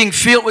 being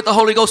filled with the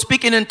Holy Ghost,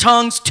 speaking in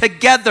tongues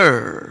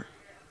together.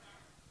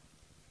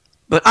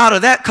 But out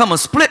of that come a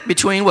split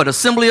between what?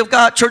 Assembly of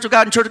God, Church of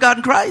God, and Church of God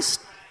in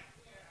Christ.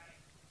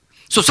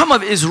 So some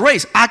of it is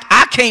race.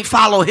 I can't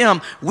follow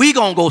him. We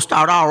gonna go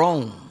start our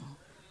own.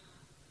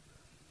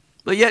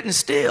 But yet and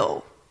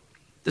still,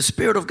 the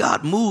Spirit of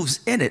God moves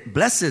in it,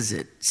 blesses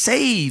it,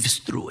 saves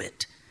through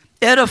it,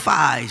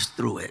 edifies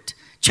through it,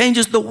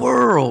 changes the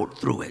world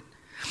through it.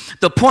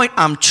 The point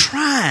I'm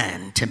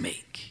trying to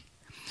make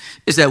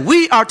is that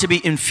we are to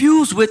be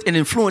infused with and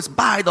influenced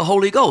by the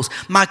Holy Ghost.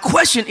 My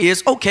question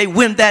is, okay,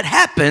 when that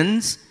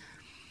happens,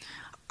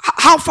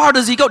 how far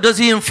does he go? Does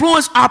he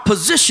influence our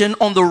position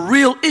on the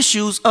real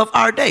issues of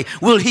our day?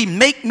 Will he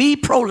make me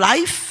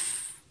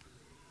pro-life?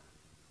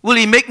 Will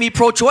he make me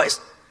pro-choice?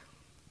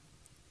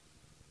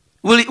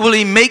 Will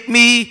he make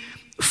me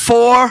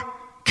for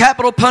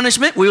capital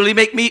punishment? Will he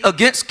make me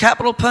against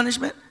capital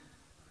punishment?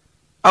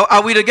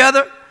 Are we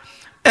together?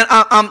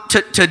 And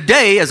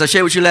today, as I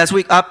shared with you last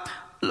week, a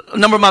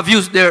number of my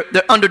views, they're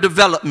under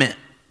development.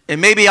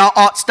 And maybe I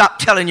ought to stop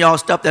telling y'all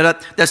stuff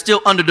that's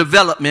still under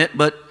development,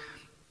 but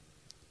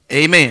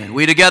amen.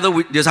 We together,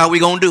 this is how we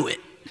going to do it.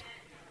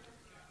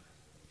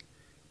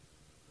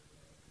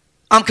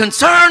 I'm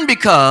concerned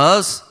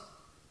because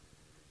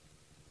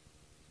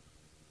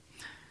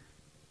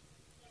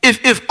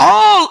if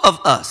all of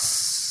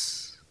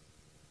us,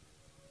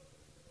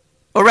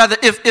 or rather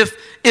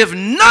if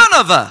none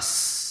of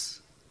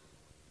us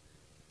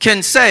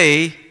can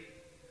say,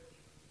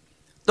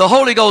 the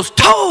Holy Ghost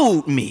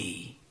told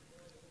me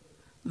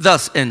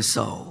thus and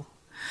so,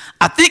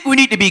 I think we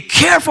need to be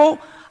careful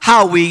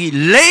how we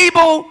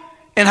label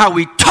and how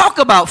we talk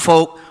about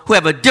folk who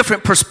have a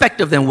different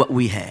perspective than what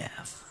we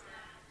have.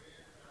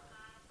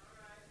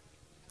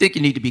 I think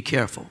you need to be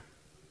careful.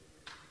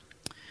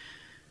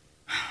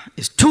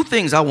 There's two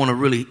things I want to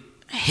really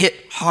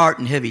hit hard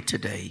and heavy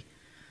today.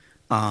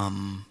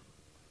 Tell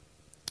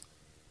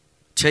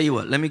you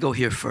what, let me go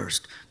here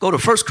first. Go to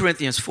 1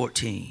 Corinthians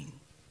 14.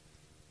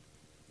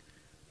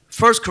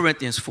 1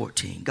 Corinthians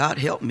 14. God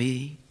help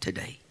me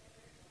today.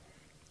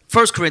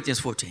 1 Corinthians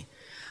 14.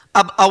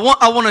 I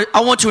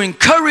want to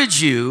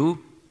encourage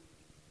you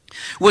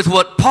with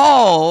what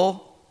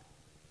Paul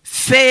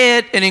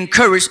fed and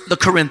encouraged the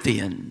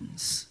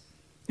Corinthians.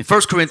 In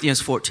 1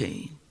 Corinthians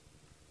 14.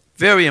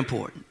 Very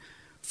important.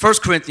 1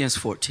 Corinthians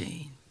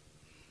 14.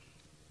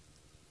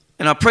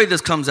 And I pray this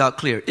comes out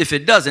clear. If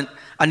it doesn't,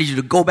 I need you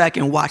to go back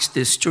and watch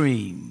this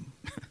stream.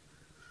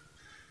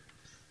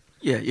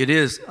 Yeah, it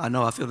is. I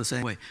know, I feel the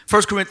same way.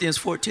 1 Corinthians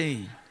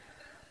 14.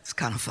 It's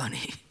kind of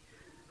funny.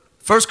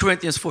 1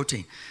 Corinthians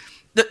 14.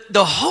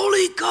 The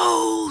Holy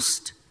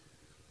Ghost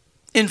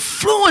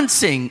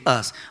influencing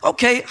us.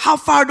 Okay, how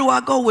far do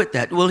I go with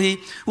that? Will he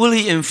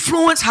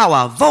influence how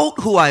I vote,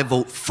 who I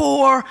vote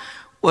for,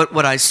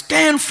 what I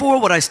stand for,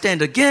 what I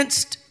stand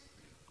against?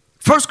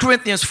 1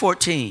 Corinthians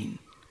 14.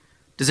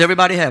 Does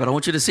everybody have it? I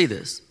want you to see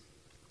this.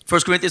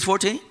 1 Corinthians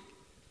 14.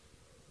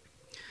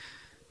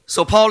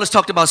 So Paul has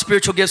talked about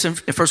spiritual gifts in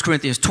 1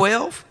 Corinthians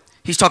 12.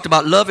 He's talked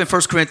about love in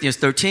 1 Corinthians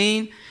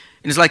 13.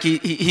 And it's like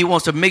he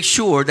wants to make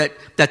sure that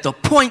the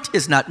point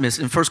is not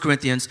missed in 1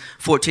 Corinthians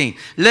 14.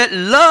 Let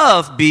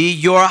love be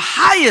your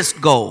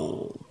highest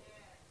goal.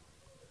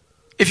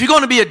 If you're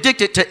going to be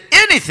addicted to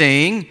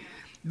anything,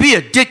 be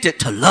addicted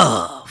to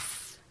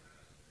love.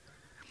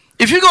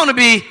 If you're going to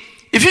be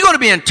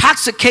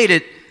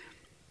intoxicated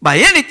by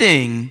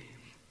anything,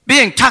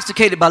 be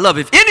intoxicated by love.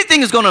 If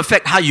anything is going to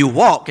affect how you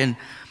walk and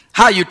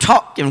how you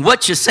talk and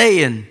what you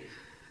say and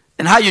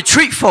how you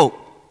treat folk,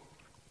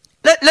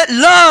 let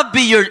love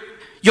be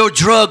your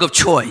drug of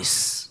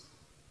choice.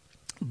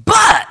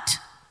 But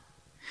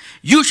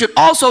you should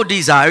also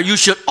desire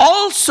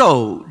the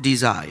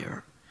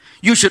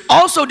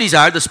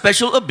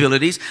special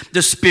abilities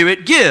the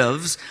Spirit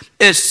gives,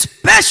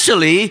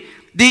 especially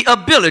the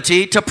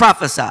ability to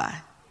prophesy.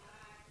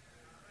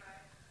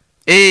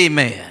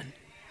 Amen.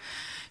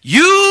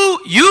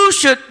 You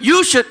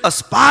should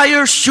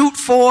aspire, shoot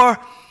for,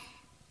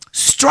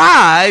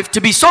 strive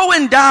to be so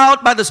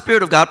endowed by the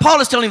Spirit of God.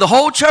 Paul is telling the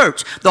whole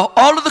church,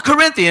 all of the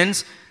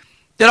Corinthians,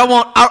 that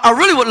I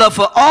really would love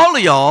for all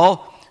of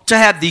y'all to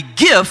have the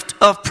gift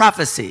of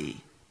prophecy.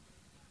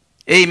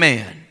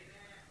 Amen.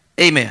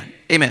 Amen.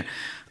 Amen.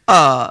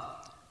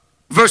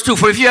 Verse 2,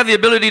 for if you have the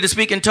ability to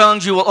speak in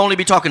tongues, you will only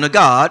be talking to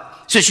God,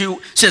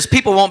 since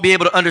people won't be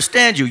able to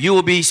understand you. You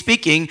will be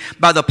speaking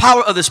by the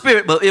power of the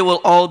Spirit, but it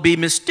will all be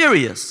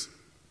mysterious.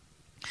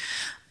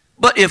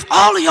 But if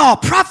all of y'all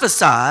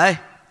prophesy,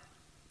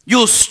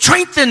 you'll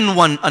strengthen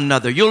one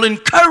another. You'll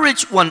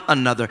encourage one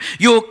another.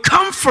 You'll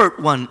comfort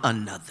one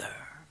another.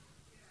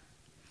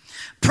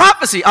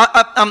 Prophecy,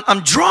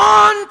 I'm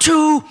drawn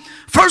to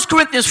 1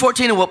 Corinthians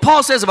 14 and what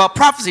Paul says about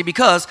prophecy,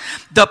 because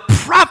the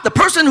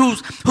person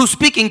who's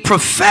speaking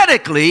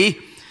prophetically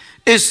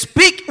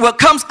what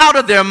comes out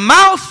of their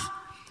mouth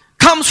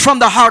comes from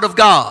the heart of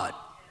God.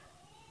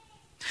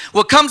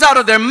 What comes out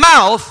of their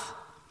mouth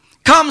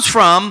comes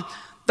from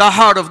the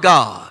heart of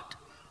God.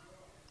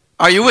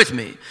 Are you with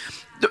me?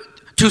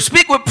 To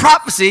speak with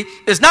prophecy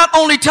is not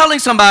only telling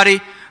somebody,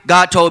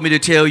 God told me to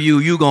tell you,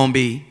 you gonna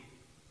be.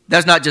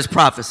 That's not just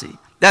prophecy.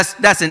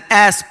 That's an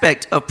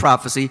aspect of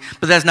prophecy,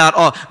 but that's not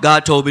all.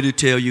 God told me to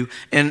tell you.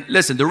 And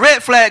listen, the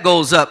red flag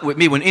goes up with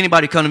me when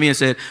anybody come to me and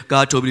said,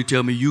 God told me to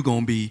tell me you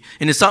going to be.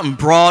 And it's something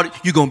broad,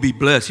 you're going to be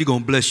blessed. He's going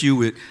to bless you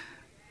with.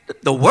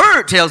 The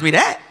word tells me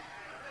that.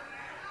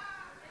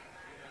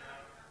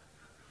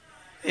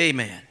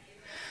 Amen.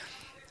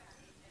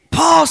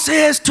 Paul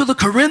says to the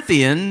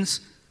Corinthians,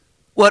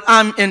 what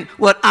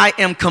I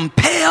am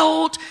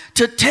compelled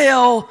to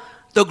tell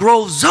the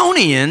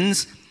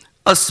Grovesonians,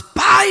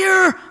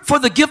 aspire for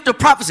the gift of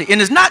prophecy.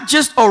 And it's not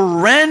just a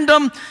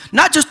random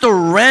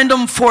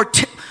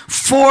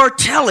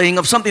foretelling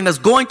of something that's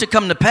going to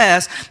come to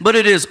pass, but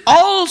it is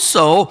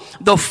also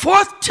the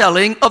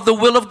foretelling of the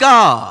will of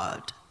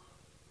God.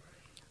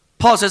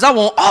 Paul says, I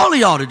want all of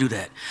y'all to do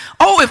that.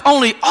 Oh, if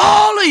only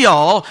all of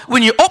y'all,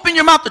 when you open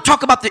your mouth to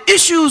talk about the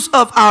issues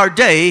of our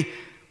day,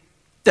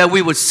 that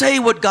we would say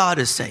what God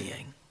is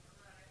saying.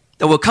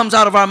 That what comes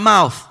out of our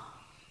mouth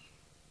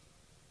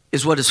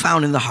is what is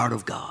found in the heart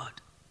of God.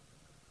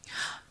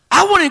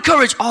 I want to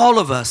encourage all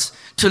of us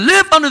to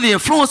live under the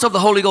influence of the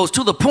Holy Ghost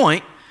to the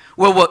point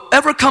where what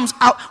comes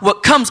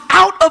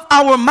out of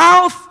our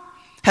mouth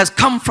has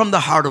come from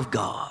the heart of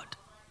God.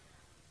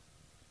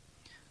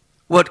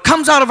 What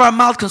comes out of our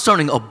mouth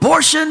concerning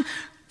abortion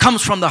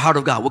comes from the heart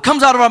of God. What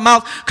comes out of our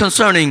mouth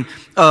concerning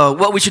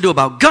what we should do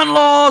about gun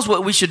laws,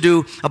 what we should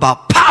do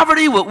about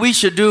poverty, what we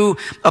should do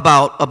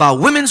about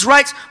women's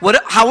rights,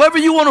 however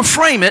you want to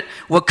frame it,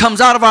 what comes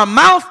out of our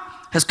mouth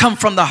has come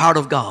from the heart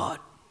of God.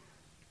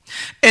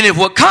 And if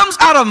what comes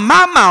out of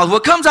my mouth,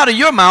 what comes out of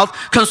your mouth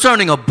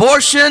concerning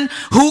abortion,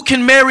 who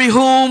can marry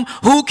whom,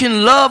 who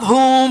can love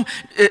whom,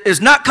 is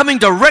not coming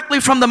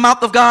directly from the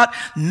mouth of God,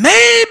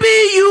 maybe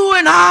you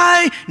and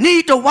I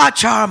need to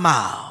watch our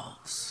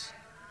mouths.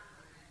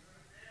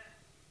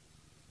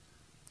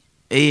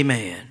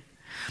 Amen.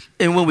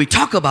 And when we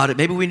talk about it,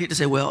 maybe we need to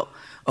say, well,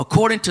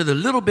 according to the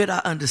little bit I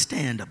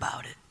understand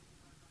about it,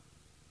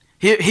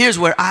 here's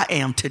where I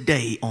am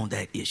today on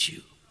that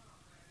issue.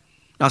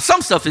 Now,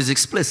 some stuff is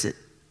explicit.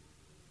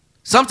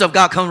 Some stuff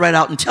God comes right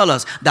out and tell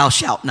us, thou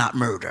shalt not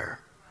murder.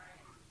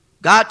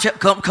 God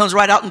comes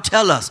right out and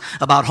tell us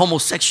about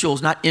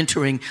homosexuals not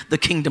entering the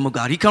kingdom of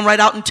God. He come right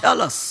out and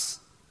tell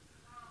us.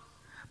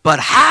 But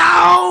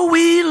how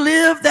we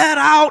live that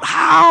out,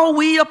 how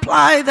we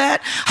apply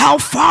that, how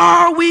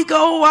far we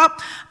go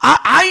up,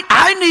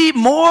 I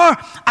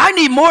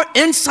need more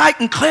insight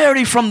and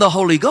clarity from the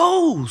Holy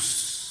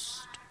Ghost.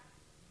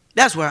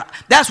 That's where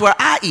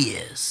I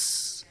is.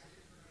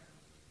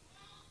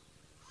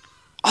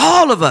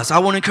 All of us, I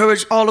want to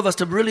encourage all of us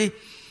to really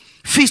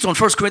feast on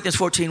 1 Corinthians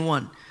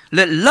 14:1.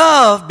 Let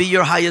love be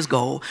your highest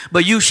goal,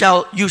 but you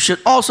should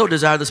also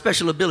desire the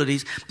special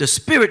abilities the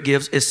Spirit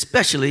gives,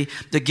 especially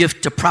the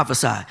gift to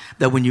prophesy,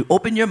 that when you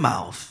open your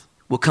mouth,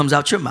 what comes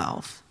out your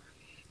mouth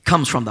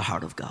comes from the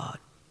heart of God.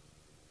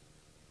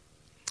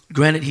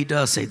 Granted, he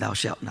does say thou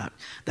shalt not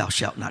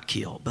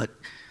kill, but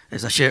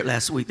as I shared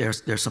last week,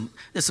 there's some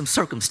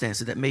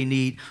circumstances that may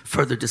need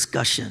further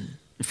discussion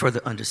and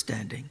further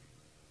understanding.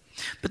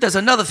 But there's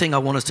another thing I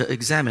want us to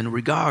examine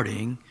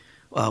regarding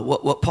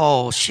what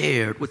Paul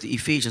shared with the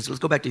Ephesians. Let's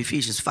go back to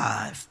Ephesians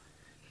 5.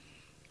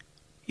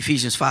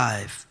 Ephesians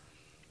 5,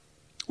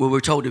 where we're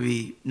told to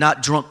be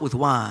not drunk with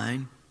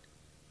wine,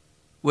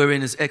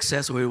 wherein is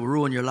excess, where it will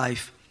ruin your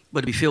life,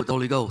 but to be filled with the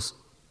Holy Ghost.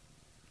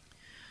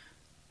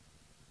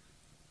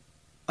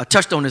 I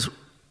touched on this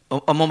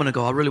a moment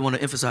ago. I really want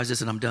to emphasize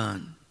this and I'm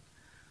done.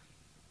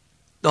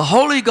 The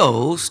Holy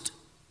Ghost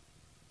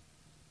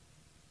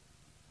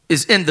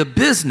is in the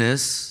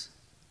business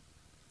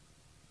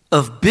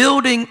of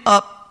building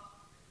up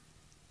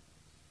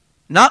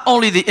not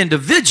only the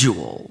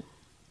individual,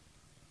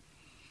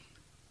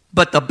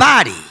 but the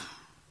body.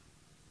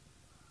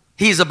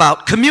 He's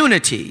about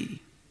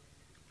community.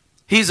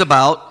 He's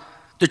about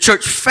the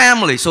church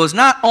family. So it's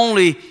not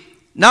only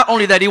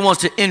that he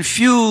wants to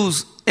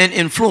infuse and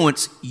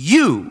influence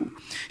you,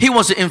 He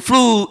wants to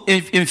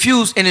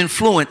infuse and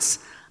influence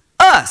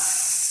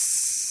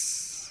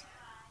us.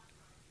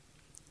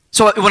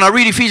 So when I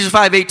read Ephesians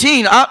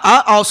 5:18,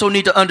 I also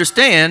need to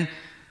understand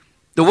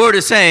the word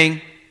is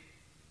saying,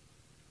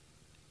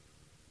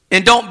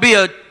 and don't be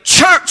a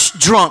church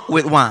drunk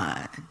with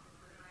wine.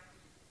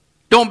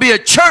 Don't be a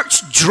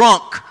church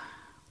drunk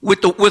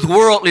with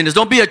worldliness.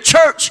 Don't be a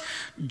church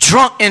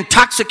drunk,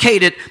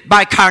 intoxicated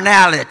by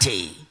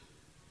carnality.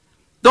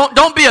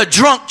 Don't be a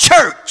drunk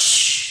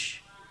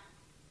church,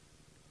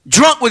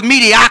 drunk with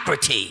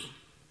mediocrity.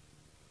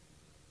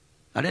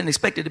 I didn't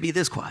expect it to be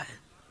this quiet.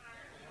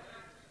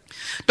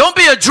 Don't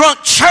be a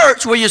drunk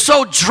church where you're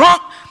so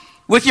drunk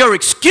with your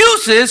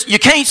excuses you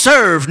can't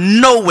serve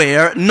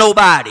nowhere,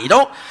 nobody.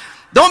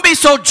 Don't be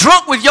so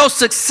drunk with your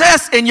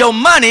success and your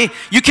money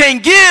you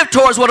can't give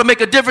towards what will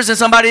make a difference in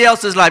somebody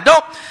else's life.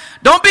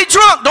 Don't be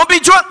drunk. Don't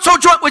be so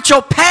drunk with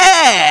your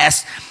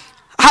past,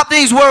 how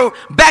things were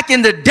back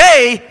in the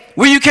day,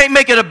 where you can't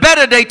make it a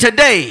better day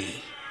today.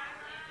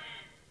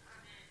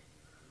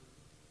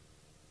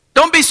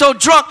 Don't be so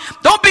drunk.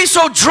 Don't be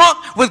so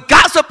drunk with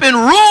gossip and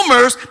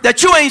rumors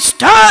that you ain't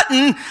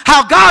studying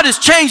how God is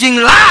changing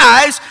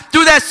lives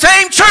through that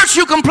same church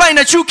you complain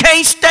that you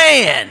can't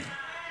stand.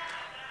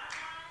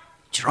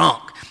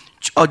 Drunk.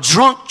 A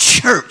drunk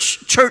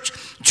church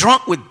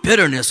drunk with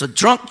bitterness, a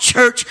drunk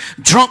church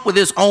drunk with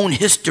his own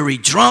history,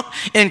 drunk,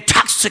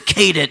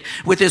 intoxicated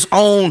with his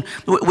own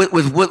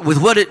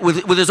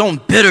with his own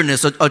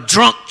bitterness, a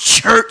drunk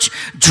church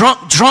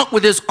drunk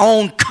with his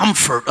own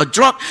comfort, a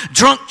drunk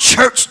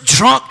church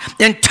drunk,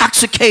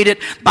 intoxicated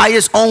by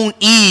his own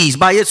ease,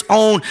 by his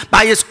own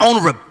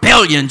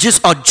rebellion,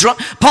 just a drunk.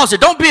 Paul said,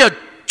 don't be a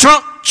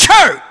drunk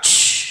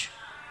church.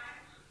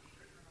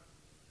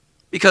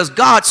 Because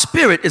God's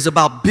Spirit is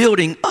about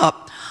building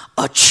up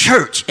a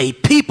church, a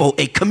people,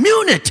 a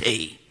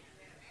community.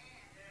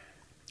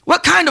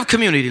 What kind of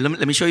community?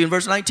 Let me show you in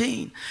verse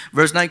 19.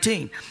 Verse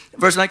 19.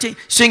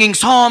 Singing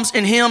psalms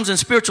and hymns and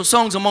spiritual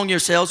songs among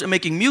yourselves and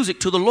making music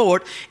to the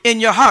Lord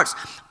in your hearts.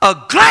 A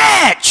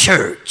glad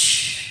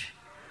church.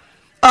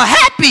 A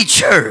happy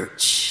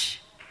church.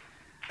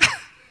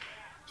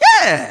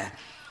 Yeah.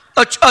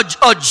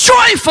 A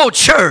joyful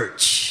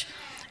church.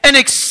 An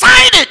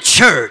excited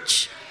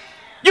church.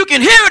 You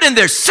can hear it in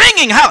their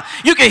singing. How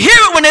you can hear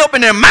it when they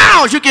open their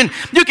mouths. You can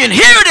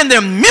hear it in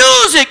their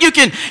music. You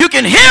can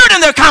hear it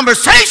in their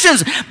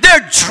conversations.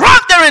 They're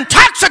drunk. They're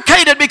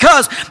intoxicated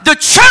because the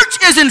church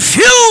is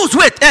infused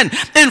with and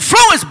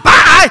influenced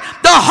by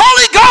the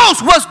Holy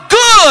Ghost. Was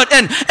good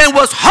and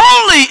was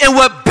holy and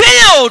what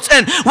builds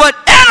and what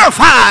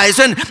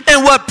edifies and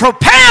what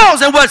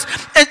propels and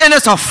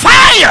it's a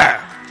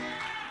fire.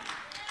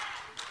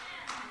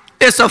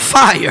 It's a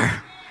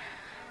fire.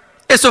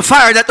 It's a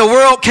fire that the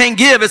world can't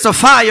give. It's a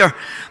fire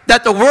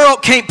that the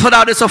world can't put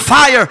out. It's a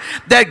fire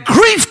that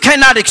grief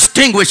cannot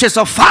extinguish. It's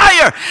a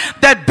fire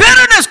that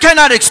bitterness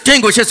cannot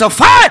extinguish. It's a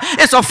fire.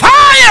 It's a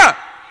fire.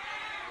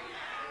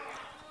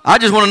 I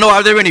just want to know,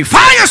 are there any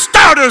fire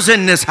starters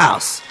in this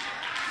house?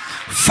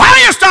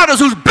 Fire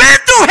starters who's been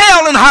through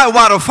hell and high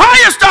water.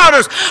 Fire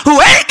starters who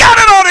ain't got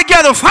it all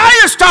together.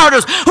 Fire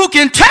starters who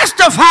can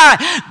testify,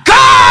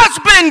 God's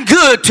been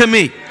good to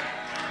me.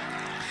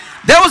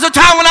 There was a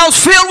time when I was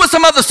filled with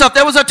some other stuff.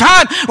 There was a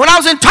time when I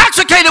was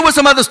intoxicated with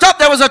some other stuff.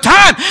 There was a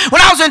time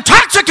when I was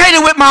intoxicated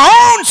with my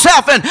own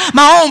self and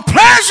my own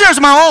pleasures,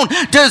 my own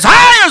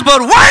desires.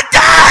 But one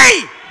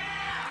day,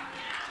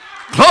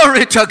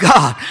 glory to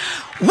God,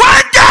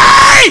 one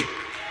day,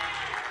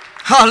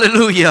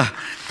 hallelujah,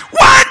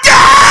 one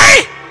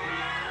day,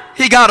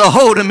 he got a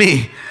hold of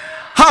me.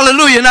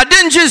 Hallelujah. And I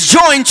didn't just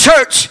join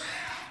church.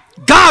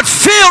 God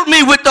filled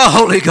me with the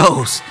Holy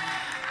Ghost.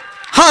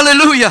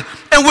 Hallelujah.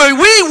 And where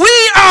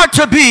we are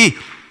to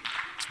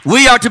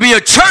be a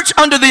church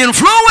under the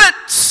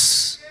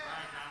influence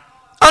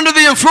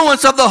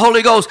of the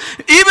Holy Ghost.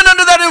 Even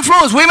under that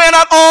influence, we may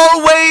not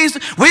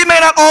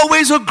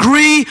always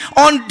agree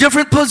on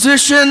different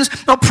positions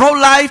of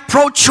pro-life,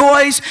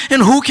 pro-choice,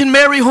 and who can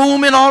marry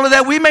whom and all of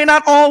that. We may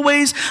not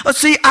always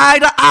see eye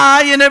to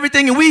eye and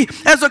everything. And we,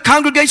 as a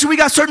congregation, we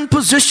got certain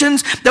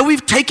positions that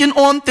we've taken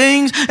on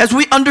things as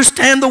we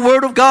understand the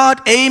Word of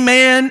God.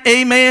 Amen,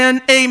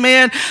 amen,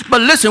 amen.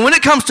 But listen, when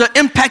it comes to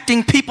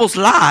impacting people's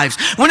lives,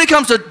 when it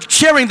comes to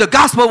sharing the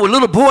gospel with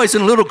little boys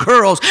and little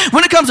girls,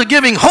 when it comes to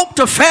giving hope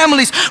to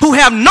families who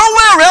have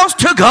nowhere else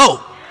to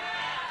go.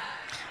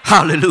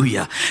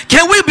 Hallelujah.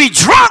 Can we be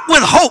drunk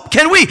with hope?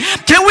 Can we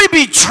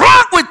be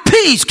drunk with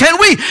peace? Can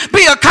we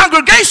be a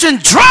congregation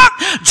drunk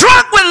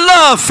with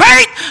love,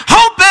 faith,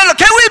 hope, and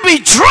can we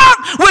be drunk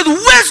with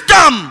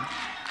wisdom?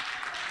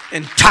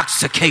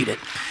 Intoxicated.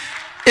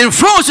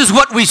 Influences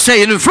what we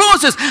say. It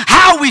influences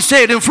how we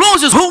say it.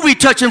 Influences who we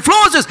touch.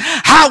 Influences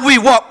how we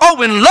walk. Oh,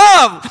 when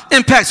love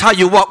impacts how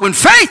you walk. When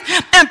faith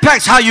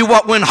impacts how you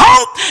walk. When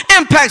hope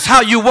impacts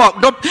how you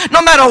walk.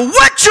 No matter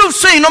what you've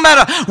seen, no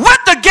matter what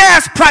the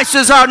gas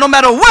prices are, no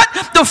matter what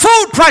the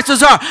food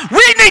prices are,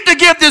 we need to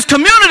give this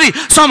community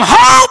some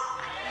hope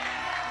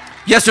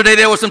Yesterday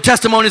there were some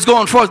testimonies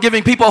going forth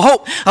giving people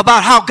hope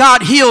about how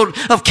God healed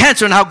of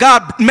cancer and how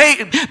God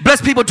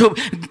blessed people to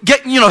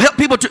get, help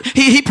people to,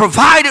 he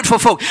provided for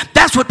folk.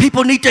 That's what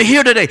people need to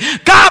hear today.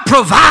 God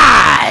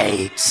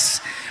provides.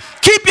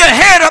 Keep your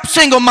head up,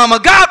 single mama.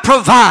 God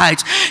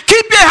provides.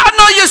 I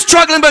know you're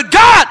struggling, but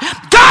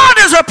God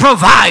is a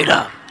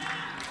provider.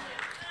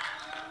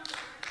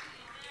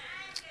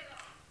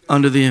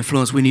 Under the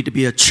influence, we need to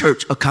be a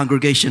church, a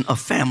congregation, a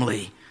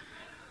family.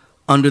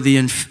 Under the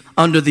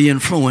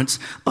influence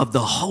of the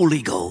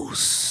Holy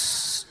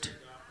Ghost.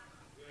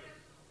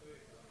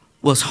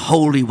 Was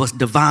holy, was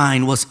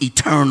divine, was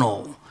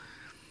eternal.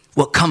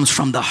 What comes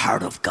from the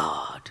heart of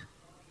God.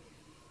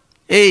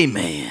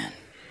 Amen.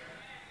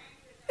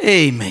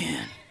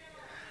 Amen.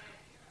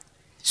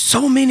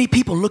 So many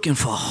people looking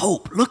for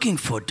hope, looking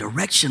for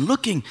direction,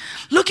 looking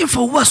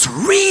for what's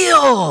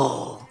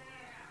real.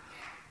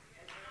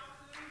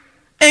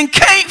 And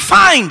can't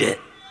find it.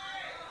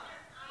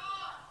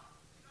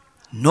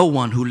 No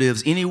one who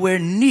lives anywhere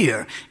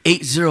near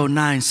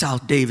 809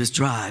 South Davis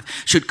Drive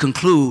should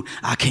conclude,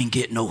 I can't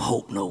get no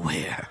hope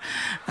nowhere.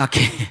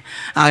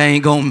 I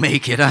ain't gonna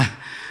make it.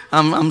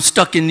 I'm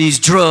stuck in these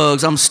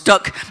drugs. I'm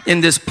stuck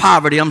in this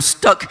poverty. I'm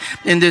stuck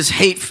in this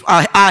hate.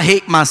 I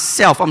hate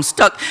myself. I'm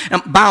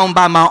bound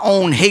by my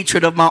own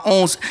hatred of my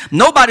own.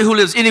 Nobody who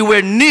lives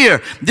anywhere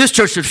near this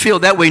church should feel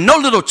that way. No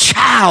little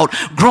child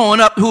growing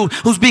up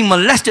who's being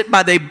molested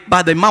by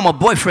their mama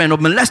boyfriend or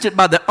molested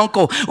by their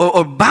uncle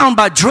or bound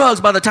by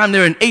drugs by the time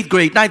they're in 8th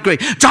grade, 9th grade,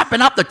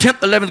 dropping out the 10th,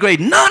 11th grade.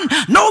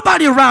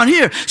 Nobody around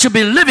here should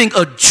be living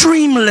a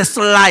dreamless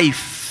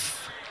life.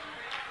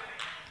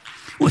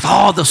 With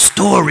all the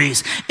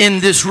stories in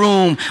this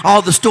room,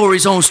 all the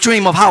stories on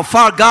stream of how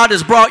far God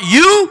has brought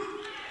you.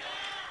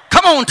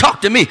 Come on, talk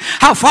to me.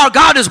 How far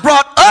God has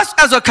brought us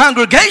as a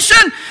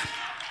congregation.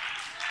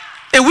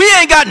 And we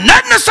ain't got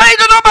nothing to say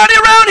to nobody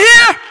around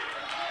here.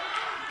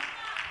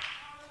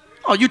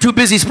 Oh, you too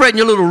busy spreading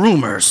your little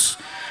rumors.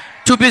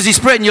 Too busy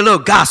spreading your little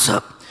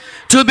gossip.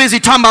 Too busy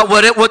talking about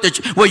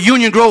what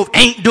Union Grove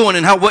ain't doing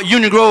and what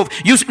Union Grove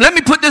used. Let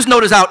me put this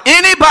notice out.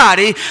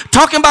 Anybody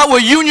talking about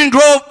what Union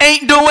Grove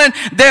ain't doing,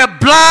 they're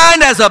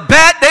blind as a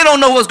bat. They don't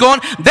know what's going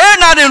on. They're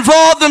not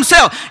involved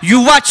themselves. You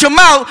watch your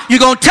mouth. You're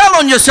going to tell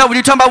on yourself when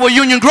you're talking about what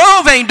Union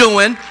Grove ain't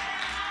doing.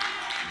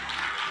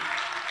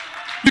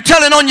 You're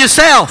telling on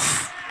yourself.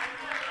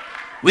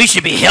 We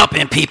should be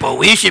helping people.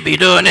 We should be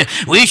doing it.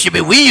 We used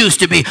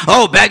to be,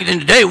 back in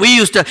the day, we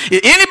used to.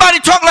 Anybody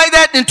talk like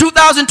that in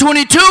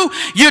 2022?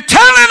 You're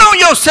telling on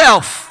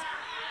yourself.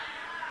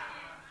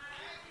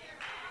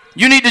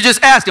 You need to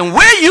just ask them,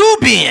 where you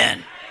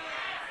been?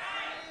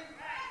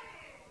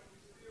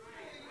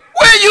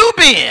 Where you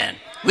been?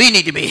 We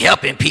need to be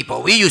helping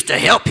people. We used to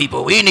help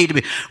people. We need to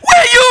be,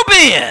 where you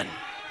been?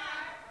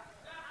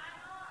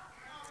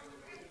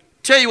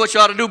 Tell you what you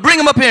ought to do. Bring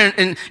them up here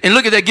and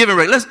look at that giving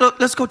rate.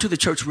 Let's go to the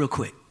church real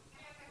quick.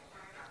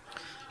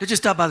 Let's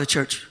just stop by the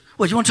church.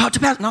 Well, you want to talk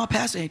to Pastor? No,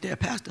 Pastor ain't there.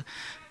 Pastor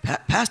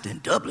in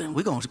Dublin.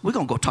 We're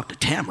gonna go talk to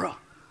Tamara.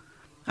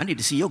 I need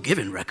to see your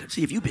giving record.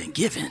 See if you've been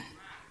giving.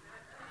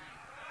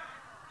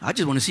 I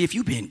just want to see if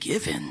you've been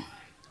giving.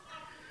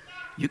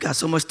 You got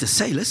so much to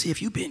say. Let's see if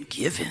you've been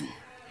giving.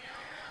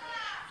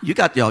 You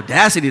got the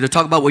audacity to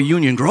talk about what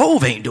Union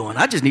Grove ain't doing.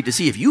 I just need to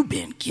see if you've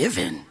been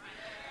giving.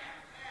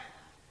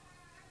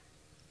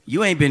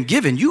 You ain't been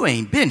given, you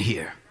ain't been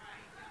here.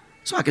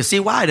 So I can see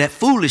why that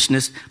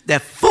foolishness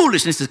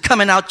is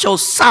coming out your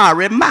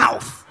sorry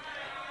mouth.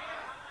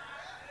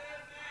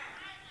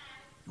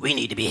 We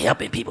need to be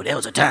helping people. There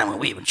was a time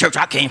when in church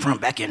I came from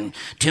back in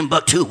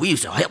Timbuktu, we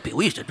used to help people.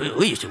 We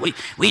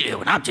did,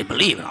 and I'm just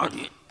believing.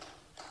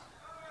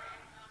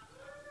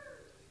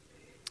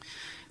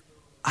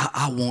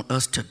 I want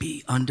us to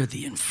be under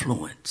the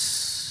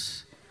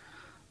influence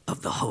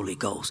of the Holy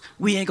Ghost.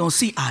 We ain't gonna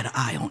see eye to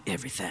eye on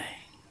everything.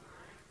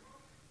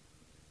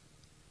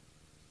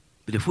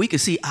 But if we can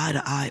see eye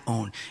to eye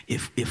on,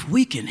 if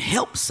we can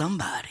help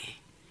somebody,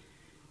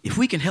 if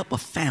we can help a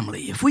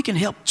family, if we can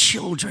help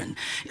children.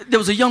 There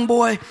was a young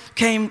boy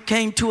came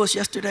to us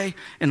yesterday,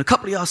 and a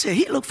couple of y'all said,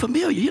 he looked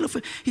familiar.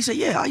 He said,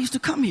 yeah, I used to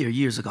come here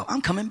years ago. I'm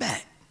coming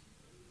back.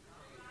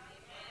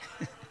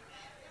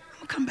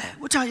 I'm coming back.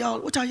 What time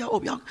y'all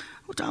open?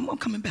 What time I'm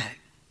coming back?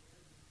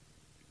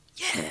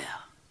 Yeah.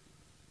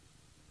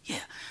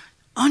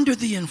 Under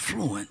the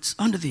influence,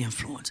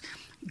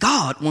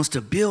 God wants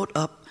to build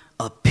up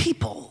a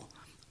people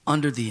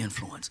under the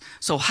influence.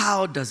 So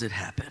how does it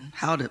happen?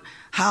 How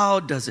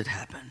does it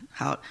happen?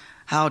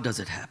 How does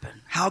it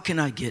happen? How can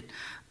I get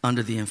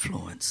under the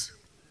influence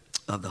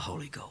of the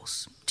Holy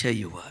Ghost? Tell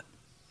you what,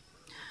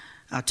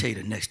 I'll tell you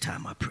the next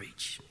time I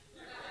preach.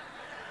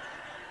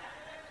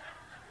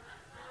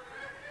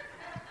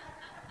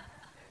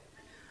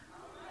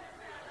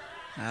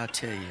 I'll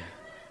tell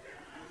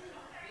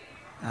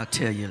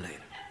you later.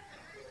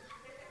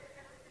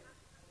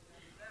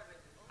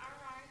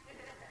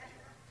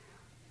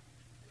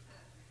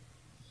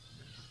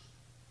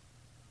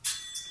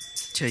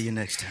 Tell you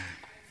next time.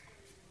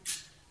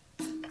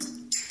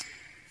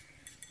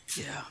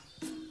 Yeah.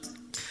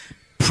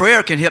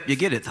 Prayer can help you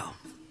get it, though.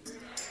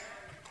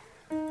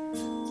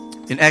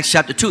 In Acts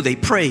chapter 2, they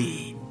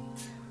prayed.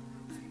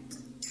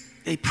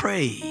 They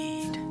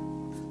prayed.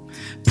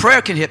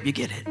 Prayer can help you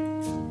get it.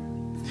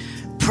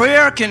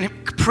 Prayer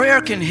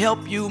can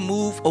help you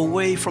move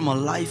away from a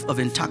life of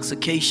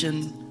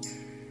intoxication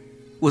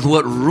with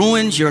what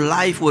ruins your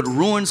life, what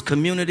ruins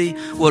community,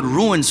 what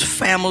ruins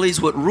families,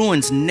 what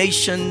ruins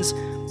nations.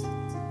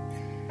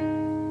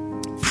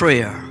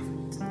 Prayer.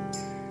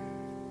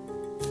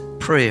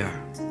 Prayer.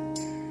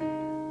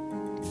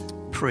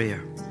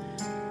 Prayer.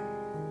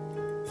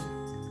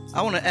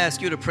 I want to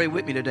ask you to pray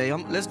with me today.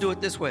 Let's do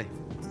it this way.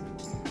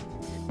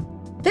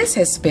 This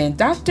has been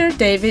Dr.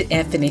 David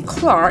Anthony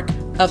Clark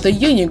of the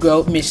Union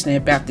Grove Missionary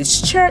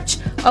Baptist Church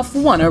of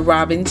Warner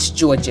Robins,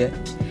 Georgia.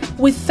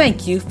 We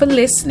thank you for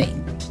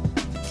listening.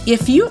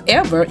 If you're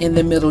ever in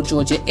the Middle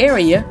Georgia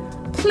area,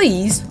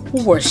 please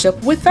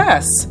worship with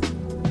us.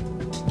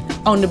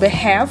 On the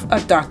behalf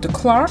of Dr.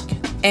 Clark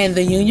and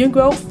the Union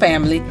Grove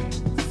family,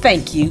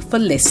 thank you for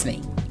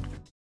listening.